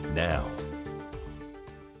meshjustice.com now.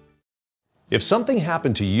 If something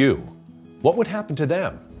happened to you, what would happen to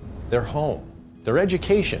them? Their home, their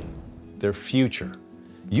education, their future.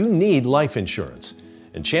 You need life insurance,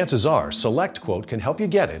 and chances are SelectQuote can help you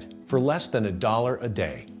get it for less than $1 a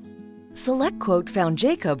day. SelectQuote found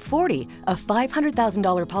Jacob 40, a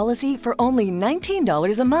 $500,000 policy for only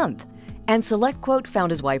 $19 a month. And SelectQuote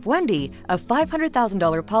found his wife Wendy, a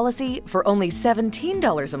 $500,000 policy for only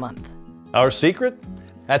 $17 a month. Our secret?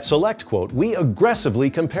 At SelectQuote, we aggressively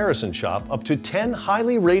comparison shop up to 10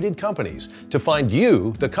 highly rated companies to find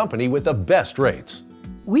you the company with the best rates.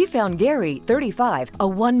 We found Gary, 35, a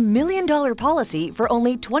 $1 million policy for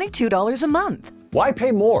only $22 a month. Why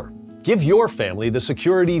pay more? Give your family the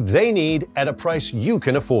security they need at a price you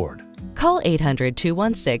can afford. Call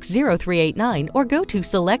 800-216-0389 or go to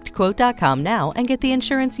SelectQuote.com now and get the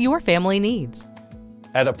insurance your family needs.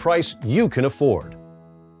 At a price you can afford.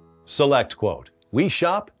 SelectQuote. We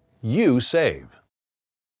shop, you save.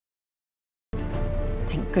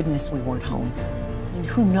 Thank goodness we weren't home. I mean,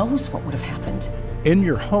 who knows what would have happened? In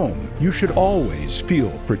your home, you should always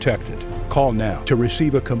feel protected. Call now to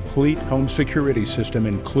receive a complete home security system,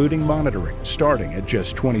 including monitoring, starting at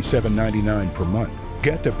just $27.99 per month.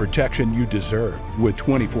 Get the protection you deserve with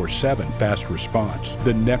 24/7 fast response.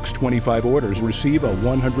 The next 25 orders receive a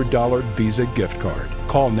 $100 Visa gift card.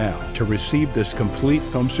 Call now to receive this complete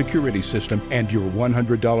home security system and your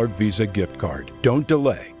 $100 Visa gift card. Don't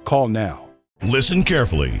delay. Call now. Listen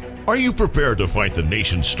carefully. Are you prepared to fight the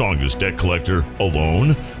nation's strongest debt collector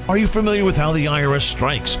alone? Are you familiar with how the IRS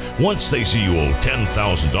strikes once they see you owe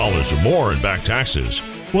 $10,000 or more in back taxes?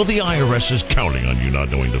 Well, the IRS is counting on you not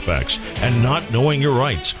knowing the facts and not knowing your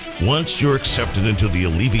rights. Once you're accepted into the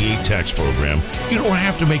Alleviate Tax program, you don't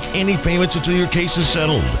have to make any payments until your case is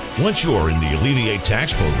settled. Once you're in the Alleviate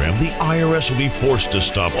Tax program, the IRS will be forced to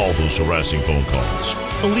stop all those harassing phone calls.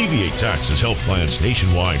 Alleviate Tax has helped clients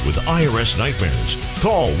nationwide with IRS nightmares.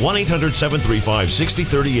 Call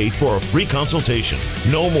 1-800-735-6038 for a free consultation.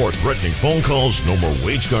 No more threatening phone calls, no more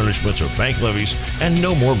wage garnishments or bank levies, and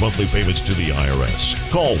no more monthly payments to the IRS.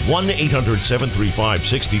 Call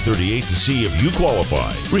 1-800-735-6038 to see if you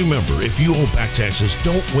qualify. Remember, if you owe back taxes,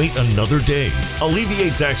 don't wait another day.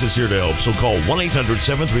 Alleviate Tax is here to help, so call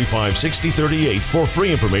 1-800-735-6038 for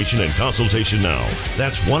free information and consultation now.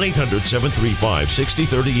 That's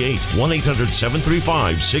 1-800-735-6038.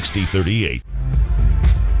 1-800-735-6038.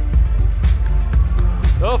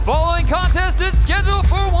 The following contest is scheduled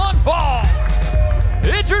for one fall.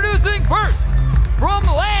 Introducing first, from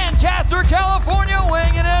Lancaster, California,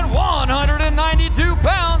 weighing in at 192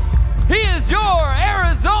 pounds, he is your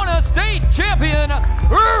Arizona State Champion,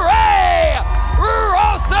 Ruby Raze!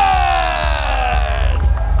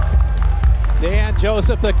 Dan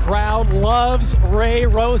Joseph, the crowd loves Ruby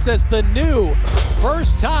Rosas, the new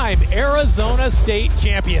first-time Arizona State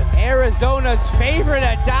Champion. Arizona's favorite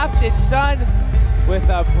adopted son with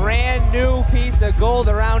a brand new piece of gold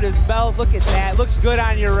around his belt. Look at that. Looks good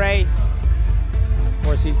on you, Ray. Of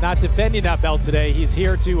course, he's not defending that belt today. He's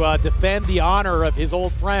here to defend the honor of his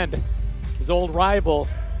old friend, his old rival,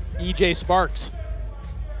 EJ Sparks.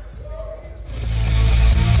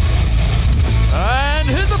 And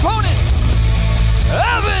his opponent,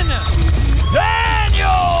 Evan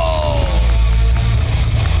Daniels!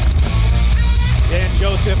 Dan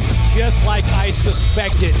Joseph, just like I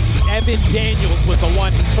suspected, Evan Daniels was the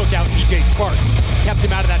one who took out EJ Sparks, kept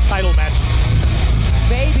him out of that title match.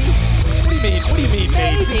 Maybe. What do you mean? What do you mean,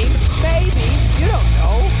 maybe? Maybe. You don't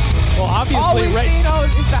know. Well, obviously, all we've seen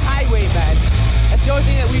is the Highwaymen. That's the only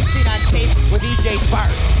thing that we've seen on tape with EJ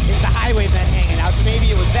Sparks is the Highwaymen hanging out. So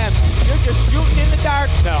maybe it was them. You're just shooting in the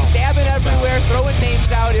dark, stabbing everywhere, throwing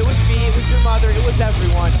names out. It was me, it was your mother, it was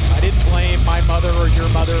everyone. I didn't blame my mother or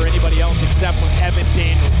your mother or anybody else except for Evan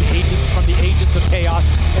Daniels, the agents from the Agents of Chaos,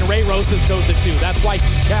 and Ruby Rosas knows it too. That's why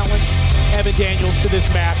he challenged Evan Daniels to this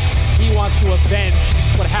match. He wants to avenge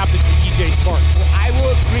what happened to EJ Sparks. Well, I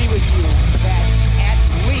will agree with you that at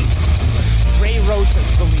least Ruby Rosas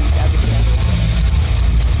believes Evan Daniels.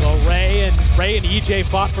 Well, Ray and EJ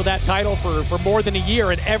fought for that title for more than a year,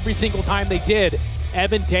 and every single time they did,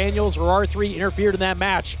 Evan Daniels or R3 interfered in that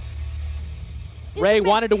match. Ray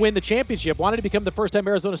wanted to win the championship, wanted to become the first-time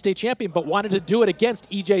Arizona State champion, but wanted to do it against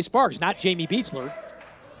EJ Sparks, not Jamie Beechler.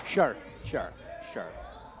 Sure.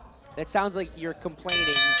 That sounds like you're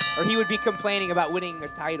complaining, or he would be complaining about winning a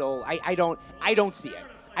title. I don't see it.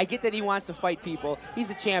 I get that he wants to fight people. He's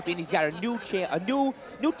the champion. He's got a new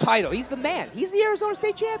title. He's the man. He's the Arizona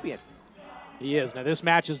State champion. He is. Now, this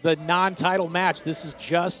match is the non-title match. This is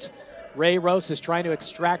just Ruby Rosas trying to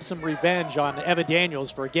extract some revenge on Evan Daniels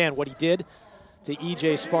for, again, what he did to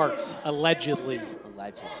EJ Sparks, allegedly. You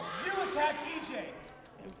attacked EJ.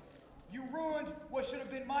 You ruined what should have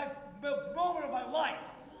been the moment of my life.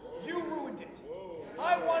 You ruined it.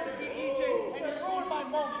 I wanted to beat EJ, and you ruined my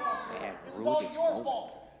moment. Man, it was all your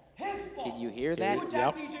fault. Can you hear that?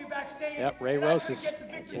 Yep, Ruby Rosas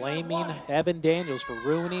blaming Evan Daniels for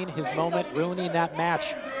ruining his moment, ruining that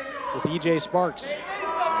match with EJ Sparks.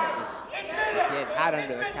 Just getting hot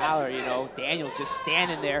under the collar, you know. Daniels just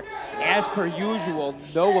standing there, as per usual,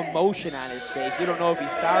 no emotion on his face. You don't know if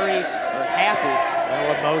he's sorry or happy.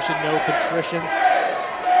 No emotion, no contrition,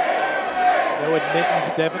 no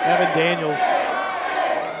admittance. Evan Daniels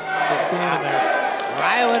just standing there.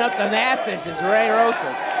 Riling up the masses is Ruby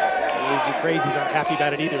Rosas. The crazies aren't happy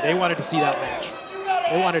about it either. They wanted to see that match.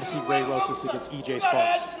 They wanted to see Ruby Rosas against EJ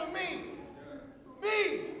Sparks.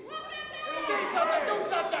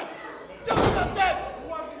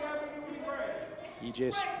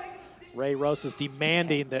 Ruby Rosas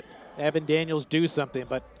demanding that Evan Daniels do something,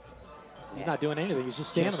 but he's not doing anything. He's just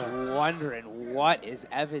standing there. Wondering what is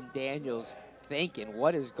Evan Daniels thinking?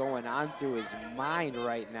 What is going on through his mind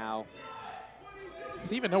right now? Does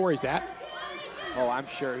he even know where he's at? Oh, I'm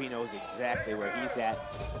sure he knows exactly where he's at.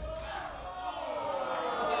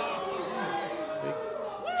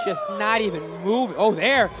 Just not even moving. Oh,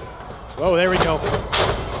 there. Oh, there we go.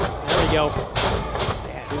 There we go.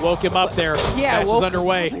 We woke him up there. Yeah, match is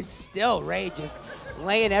underway. And still, Ray just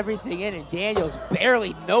laying everything in, and Daniels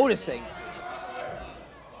barely noticing.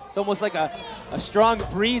 It's almost like a strong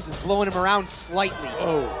breeze is blowing him around slightly.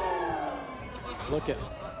 Oh, look at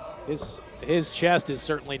his chest is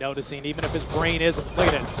certainly noticing, even if his brain isn't. Look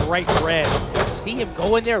at it, bright red. See him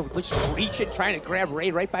go in there, just reaching, trying to grab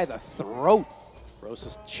Ray right by the throat.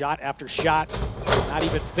 Rosas shot after shot, not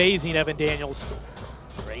even phasing Evan Daniels.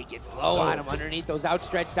 Ray gets low on him underneath those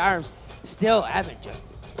outstretched arms. Still, Evan just,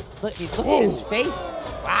 look at his face.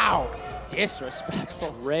 Wow,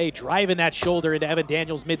 disrespectful. Ray driving that shoulder into Evan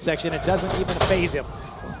Daniels' midsection. It doesn't even phase him.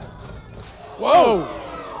 Whoa.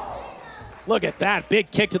 Look at that,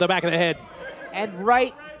 big kick to the back of the head. And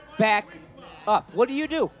right back up. What do you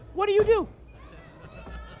do? What do you do?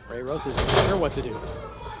 Ray Rosas isn't sure what to do.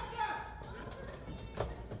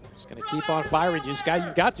 Just gonna keep on firing. You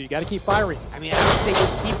got to keep firing. I mean, I would say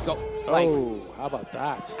just keep going. Oh, how about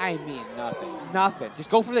that? I mean, nothing. Just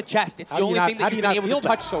go for the chest. It's the only thing that you've been able to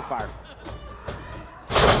touch so far.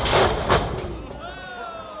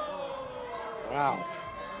 Wow.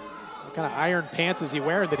 What kind of iron pants is he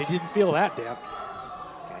wearing that he didn't feel that, damn?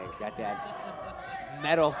 Okay, he's got that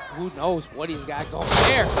metal. Who knows what he's got going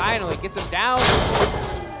there? Finally gets him down.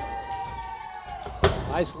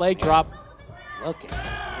 Nice leg drop. Look at him.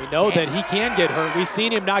 We know that he can get hurt. We've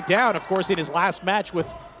seen him knocked down, of course, in his last match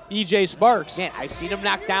with EJ Sparks. Man, I've seen him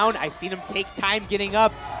knocked down. I've seen him take time getting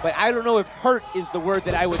up, but I don't know if hurt is the word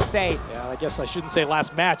that I would say. Yeah, I guess I shouldn't say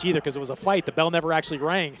last match either because it was a fight. The bell never actually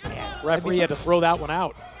rang. Man, referee had to throw that one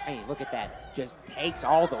out. Hey, look at that. Just takes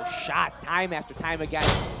all those shots time after time again.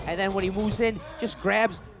 And then when he moves in, just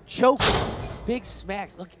grabs, chokes, big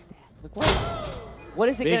smacks. Look at that. Look what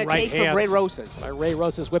is it going to take from Ray Rosas? By Ray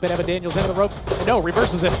Rosas whipping Evan Daniels into the ropes. No,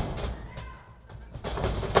 reverses it.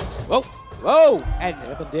 Whoa. And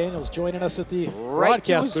Evan Daniels joining us at the right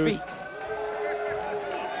broadcast to his booth. feet.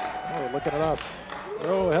 Oh, looking at us.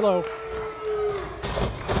 Oh, hello.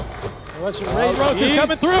 Watching Ray Rosas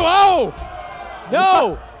coming through. Oh!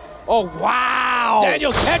 No! Oh, wow!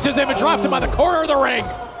 Daniels catches him and drops him on the corner of the ring.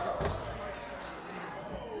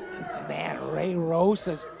 Man, Ray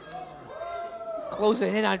Rosas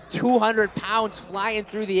closing in on 200 pounds flying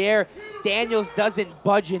through the air. Daniels doesn't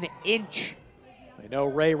budge an inch. I know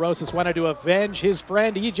Ray Rosas wanted to avenge his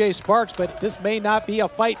friend EJ Sparks, but this may not be a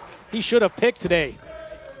fight he should have picked today.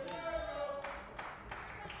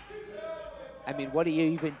 I mean, what do you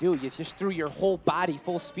even do? You just threw your whole body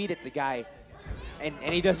full speed at the guy, and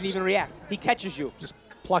he doesn't even react. He catches you. Just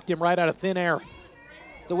plucked him right out of thin air.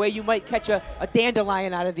 The way you might catch a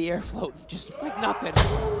dandelion out of the air floating, just like nothing.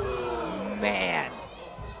 Man.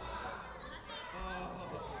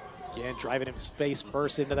 Again, driving his face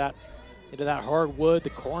first into that hard wood, the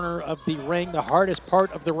corner of the ring, the hardest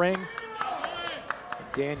part of the ring.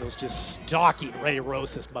 And Daniels just stalking Ray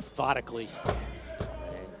Rosas methodically.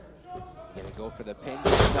 Gonna go for the pin.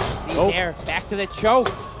 See there, back to the choke.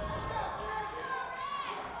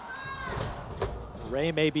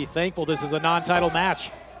 Ray may be thankful this is a non-title match.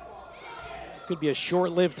 This could be a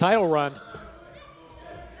short-lived title run.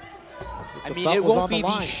 I mean, it won't be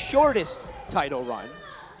the shortest title run,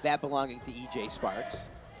 that belonging to EJ Sparks.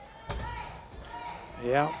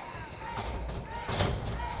 Yeah.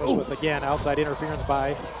 With, again, outside interference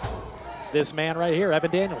by this man right here, Evan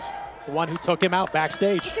Daniels, the one who took him out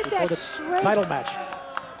backstage before the title match.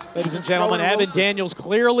 Ladies and gentlemen, Evan Daniels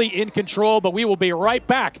clearly in control, but we will be right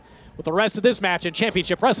back with the rest of this match in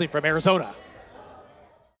Championship Wrestling from Arizona.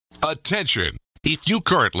 Attention! If you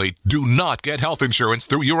currently do not get health insurance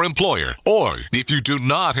through your employer, or if you do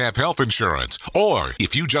not have health insurance, or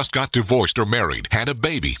if you just got divorced or married, had a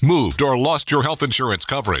baby, moved, or lost your health insurance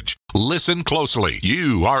coverage, listen closely.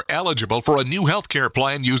 You are eligible for a new health care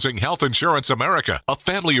plan using Health Insurance America. A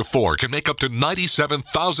family of 4 can make up to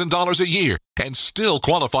 $97,000 a year and still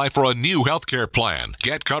qualify for a new health care plan.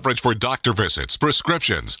 Get coverage for doctor visits,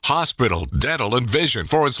 prescriptions, hospital, dental, and vision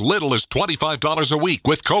for as little as $25 a week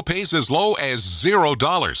with copays as low as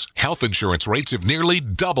 $0. Health insurance rates have nearly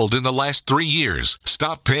doubled in the last 3 years.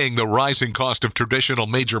 Stop paying the rising cost of traditional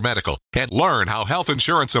major medical and learn how Health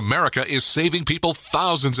Insurance America is saving people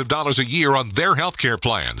thousands of dollars a year on their health care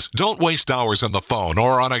plans. Don't waste hours on the phone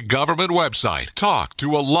or on a government website. Talk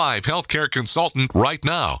to a live healthcare consultant right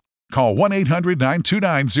now. Call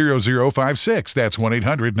 1-800-929-0056. That's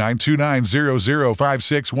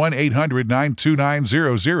 1-800-929-0056,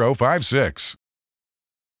 1-800-929-0056.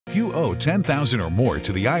 If you owe $10,000 or more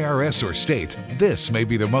to the IRS or state, this may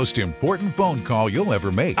be the most important phone call you'll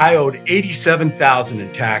ever make. I owed $87,000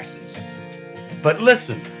 in taxes. But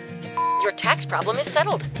listen. Your tax problem is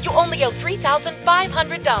settled. You only owe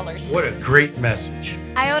 $3,500. What a great message.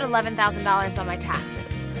 I owed $11,000 on my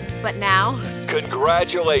taxes. But now...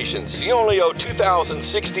 Congratulations. You only owe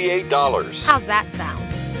 $2,068. How's that sound?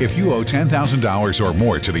 If you owe $10,000 or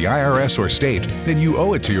more to the IRS or state, then you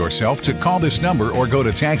owe it to yourself to call this number or go to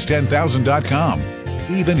tax10000.com.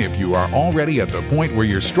 Even if you are already at the point where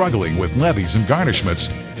you're struggling with levies and garnishments,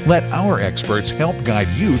 let our experts help guide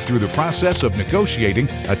you through the process of negotiating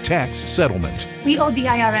a tax settlement. We owed the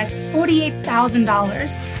IRS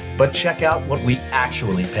 $48,000. But check out what we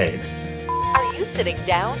actually paid. Are you sitting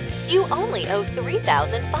down? You only owe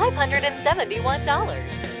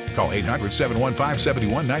 $3,571. Call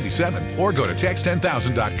 800-715-7197 or go to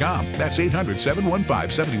tax10000.com. That's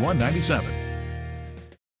 800-715-7197.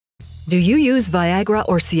 Do you use Viagra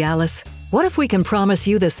or Cialis? What if we can promise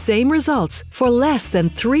you the same results for less than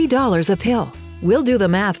 $3 a pill? We'll do the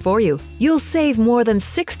math for you. You'll save more than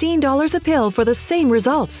 $16 a pill for the same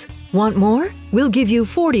results. Want more? We'll give you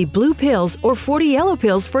 40 blue pills or 40 yellow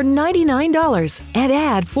pills for $99 and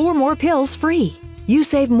add 4 more pills free. You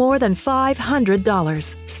save more than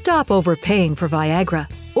 $500. Stop overpaying for Viagra.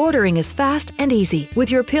 Ordering is fast and easy with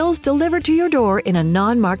your pills delivered to your door in a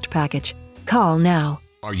non-marked package. Call now.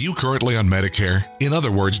 Are you currently on Medicare? In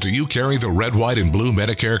other words, do you carry the red, white, and blue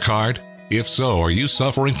Medicare card? If so, are you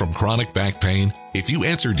suffering from chronic back pain? If you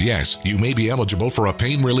answered yes, you may be eligible for a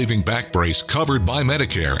pain-relieving back brace covered by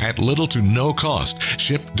Medicare at little to no cost,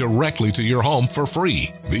 shipped directly to your home for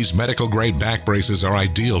free. These medical-grade back braces are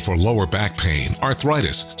ideal for lower back pain,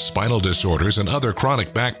 arthritis, spinal disorders, and other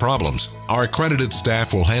chronic back problems. Our accredited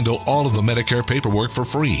staff will handle all of the Medicare paperwork for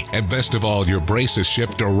free, and best of all, your brace is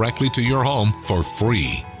shipped directly to your home for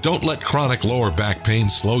free. Don't let chronic lower back pain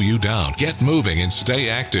slow you down. Get moving and stay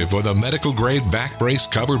active with a medical-grade back brace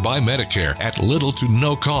covered by Medicare at little to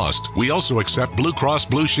no cost. We also accept Blue Cross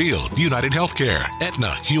Blue Shield, United Healthcare,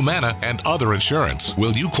 Aetna, Humana, and other insurance.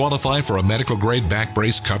 Will you qualify for a medical-grade back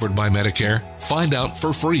brace covered by Medicare? Find out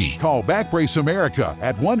for free. Call Back Brace America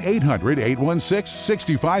at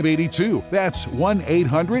 1-800-816-6582. That's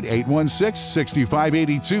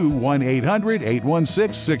 1-800-816-6582,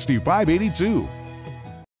 1-800-816-6582.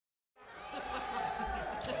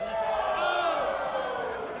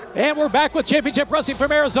 And we're back with Championship Wrestling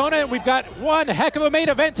from Arizona, and we've got one heck of a main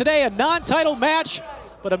event today, a non-title match,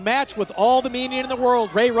 but a match with all the meaning in the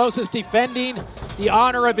world. Ray Rosas defending the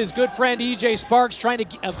honor of his good friend EJ Sparks, trying to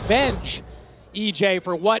avenge EJ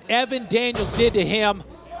for what Evan Daniels did to him.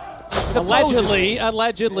 Allegedly,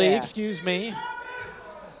 yeah. Excuse me.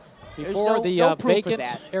 Before the vacant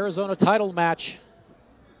Arizona title match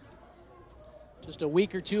just a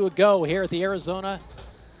week or two ago here at the Arizona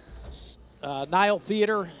Nile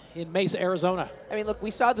Theater in Mesa, Arizona. I mean, look,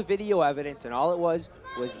 we saw the video evidence, and all it was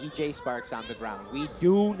EJ Sparks on the ground. We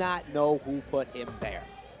do not know who put him there.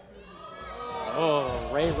 Oh,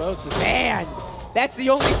 Ray Rosas. Man, that's the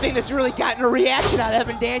only thing that's really gotten a reaction out of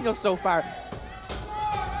Evan Daniels so far.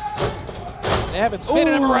 Evan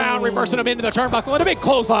spinning him around, reversing him into the turnbuckle, and a big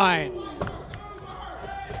clothesline.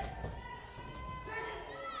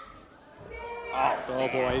 Oh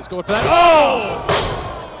boy, he's going for that. Oh!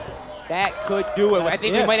 That could do it. I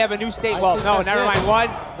think we might have a new state. Well, no, never mind. One,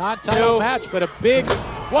 non-title match, but a big,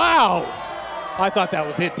 wow. I thought that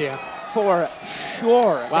was it, Dan. For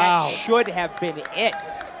sure. Wow. That should have been it.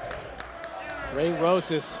 Ray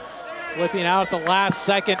Rosas flipping out at the last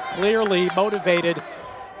second, clearly motivated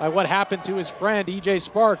by what happened to his friend, EJ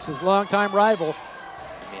Sparks, his longtime rival.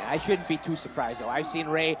 I mean, I shouldn't be too surprised, though. I've seen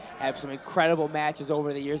Ray have some incredible matches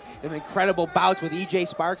over the years, some incredible bouts with EJ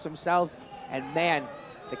Sparks themselves, and man,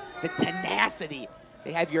 the tenacity.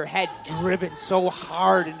 They have your head driven so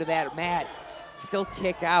hard into that mat. Still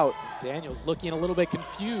kick out. Daniels looking a little bit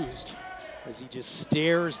confused as he just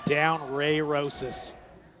stares down Ray Rosas.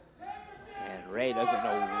 And Ray doesn't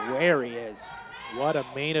know where he is. What a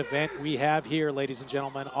main event we have here, ladies and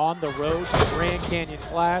gentlemen, on the road to the Grand Canyon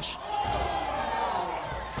Clash. A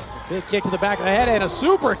big kick to the back of the head and a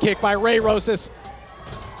super kick by Ray Rosas.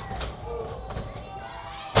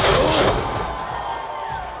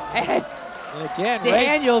 And again,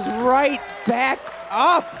 Daniels right back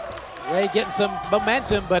up. Ray getting some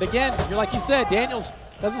momentum, but again, like you said, Daniels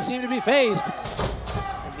doesn't seem to be phased.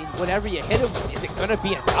 I mean, whatever you hit him with, is it going to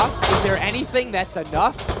be enough? Is there anything that's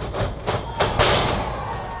enough?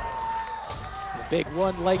 Big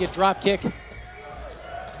one-legged drop kick.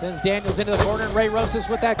 Sends Daniels into the corner, and Ray Rosas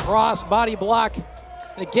with that cross body block.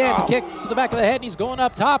 And again, the kick to the back of the head, and he's going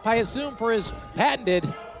up top, I assume, for his patented.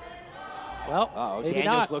 Well, maybe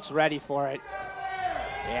Daniels not. looks ready for it.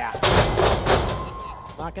 Yeah.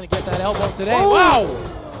 Not going to get that elbow today. Ooh. Wow!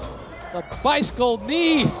 The bicycle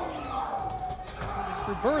knee.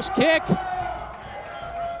 Reverse kick.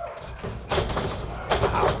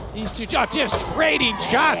 These two just trading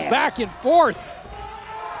shots back and forth.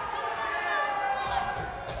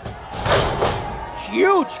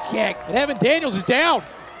 Huge kick. And Evan Daniels is down.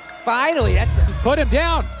 Finally, he put him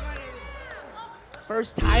down.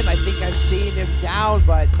 First time I think I've seen him down,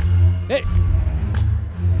 but hey,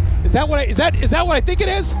 is that what I think it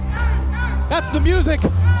is? That's the music.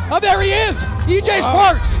 Oh, there he is. EJ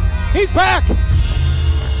Sparks. He's back.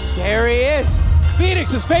 There he is.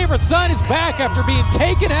 Phoenix's favorite son is back after being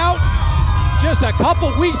taken out just a couple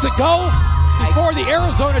weeks ago before the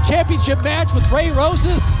Arizona Championship match with Ray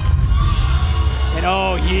Rosas. And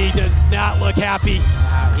oh, he does not look happy.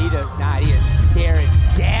 No, he does not. He is staring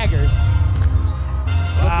daggers.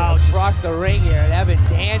 Wow, across the ring here at Evan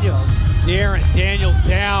Daniels. Staring Daniels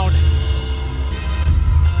down.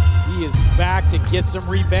 He is back to get some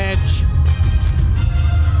revenge.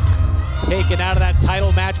 Taken out of that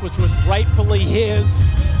title match, which was rightfully his.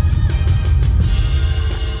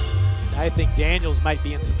 I think Daniels might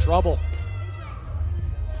be in some trouble.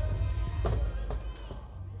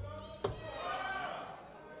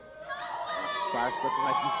 Sparks looking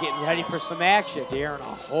like he's getting ready for some action. Staring a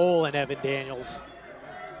hole in Evan Daniels.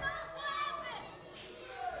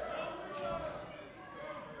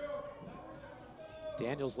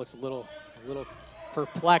 Daniels looks a little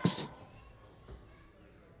perplexed.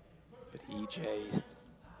 But EJ,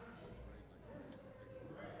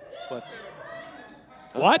 what?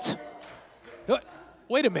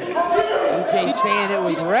 Wait a minute. EJ's saying it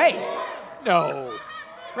was Ray. No,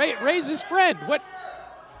 Ray's his friend. What?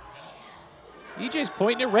 EJ's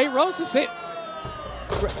pointing at Ray Rosas saying,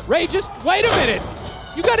 Ray, just wait a minute.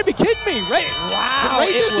 You got to be kidding me, Ray. Wow, did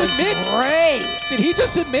Ray just admit? Ray. Did he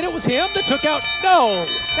just admit it was him that took out? No,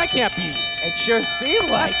 that can't be. It sure seemed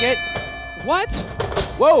like it. What?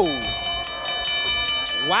 Whoa.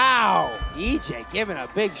 Wow. EJ giving a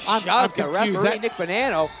big shove to referee Nick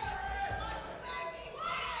Bonanno.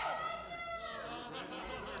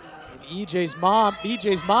 And EJ's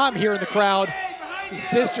mom here in the crowd. His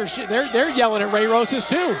sister, they're yelling at Ray Rosas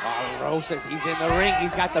too. Oh, Rosas, he's in the ring.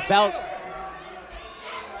 He's got the belt.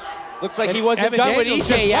 Looks like he wasn't done with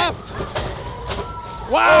EJ yet.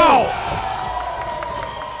 Wow!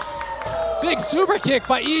 Big super kick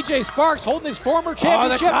by EJ Sparks, holding his former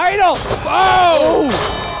championship. Oh, the title! Oh!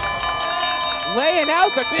 Laying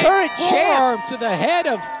out the current champ. To the head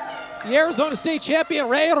of the Arizona State champion,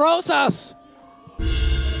 Ray Rosas.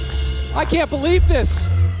 I can't believe this.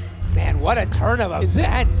 Man, what a turn of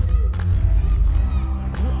events.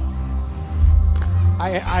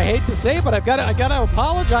 I hate to say it, but I gotta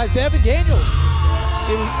apologize to Evan Daniels.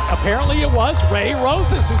 Apparently it was Ray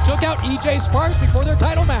Rosas who took out EJ Sparks before their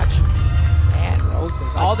title match. Man,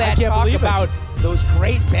 Rosas, all that talk about those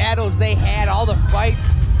great battles they had, all the fights,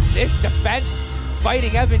 this defense,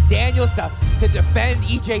 fighting Evan Daniels to defend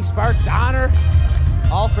EJ Sparks' honor,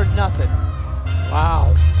 all for nothing.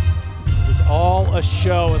 Wow, it was all a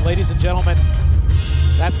show. And ladies and gentlemen,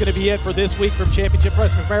 that's going to be it for this week from Championship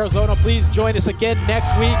Wrestling from Arizona. Please join us again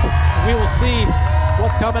next week. We will see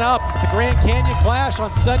what's coming up. The Grand Canyon Clash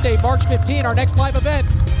on Sunday, March 15, our next live event.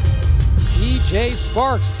 EJ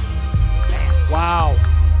Sparks. Wow.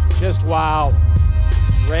 Just wow.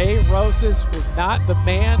 Ray Rosas was not the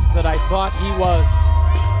man that I thought he was.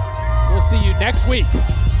 We'll see you next week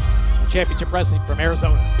on Championship Wrestling from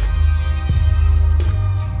Arizona.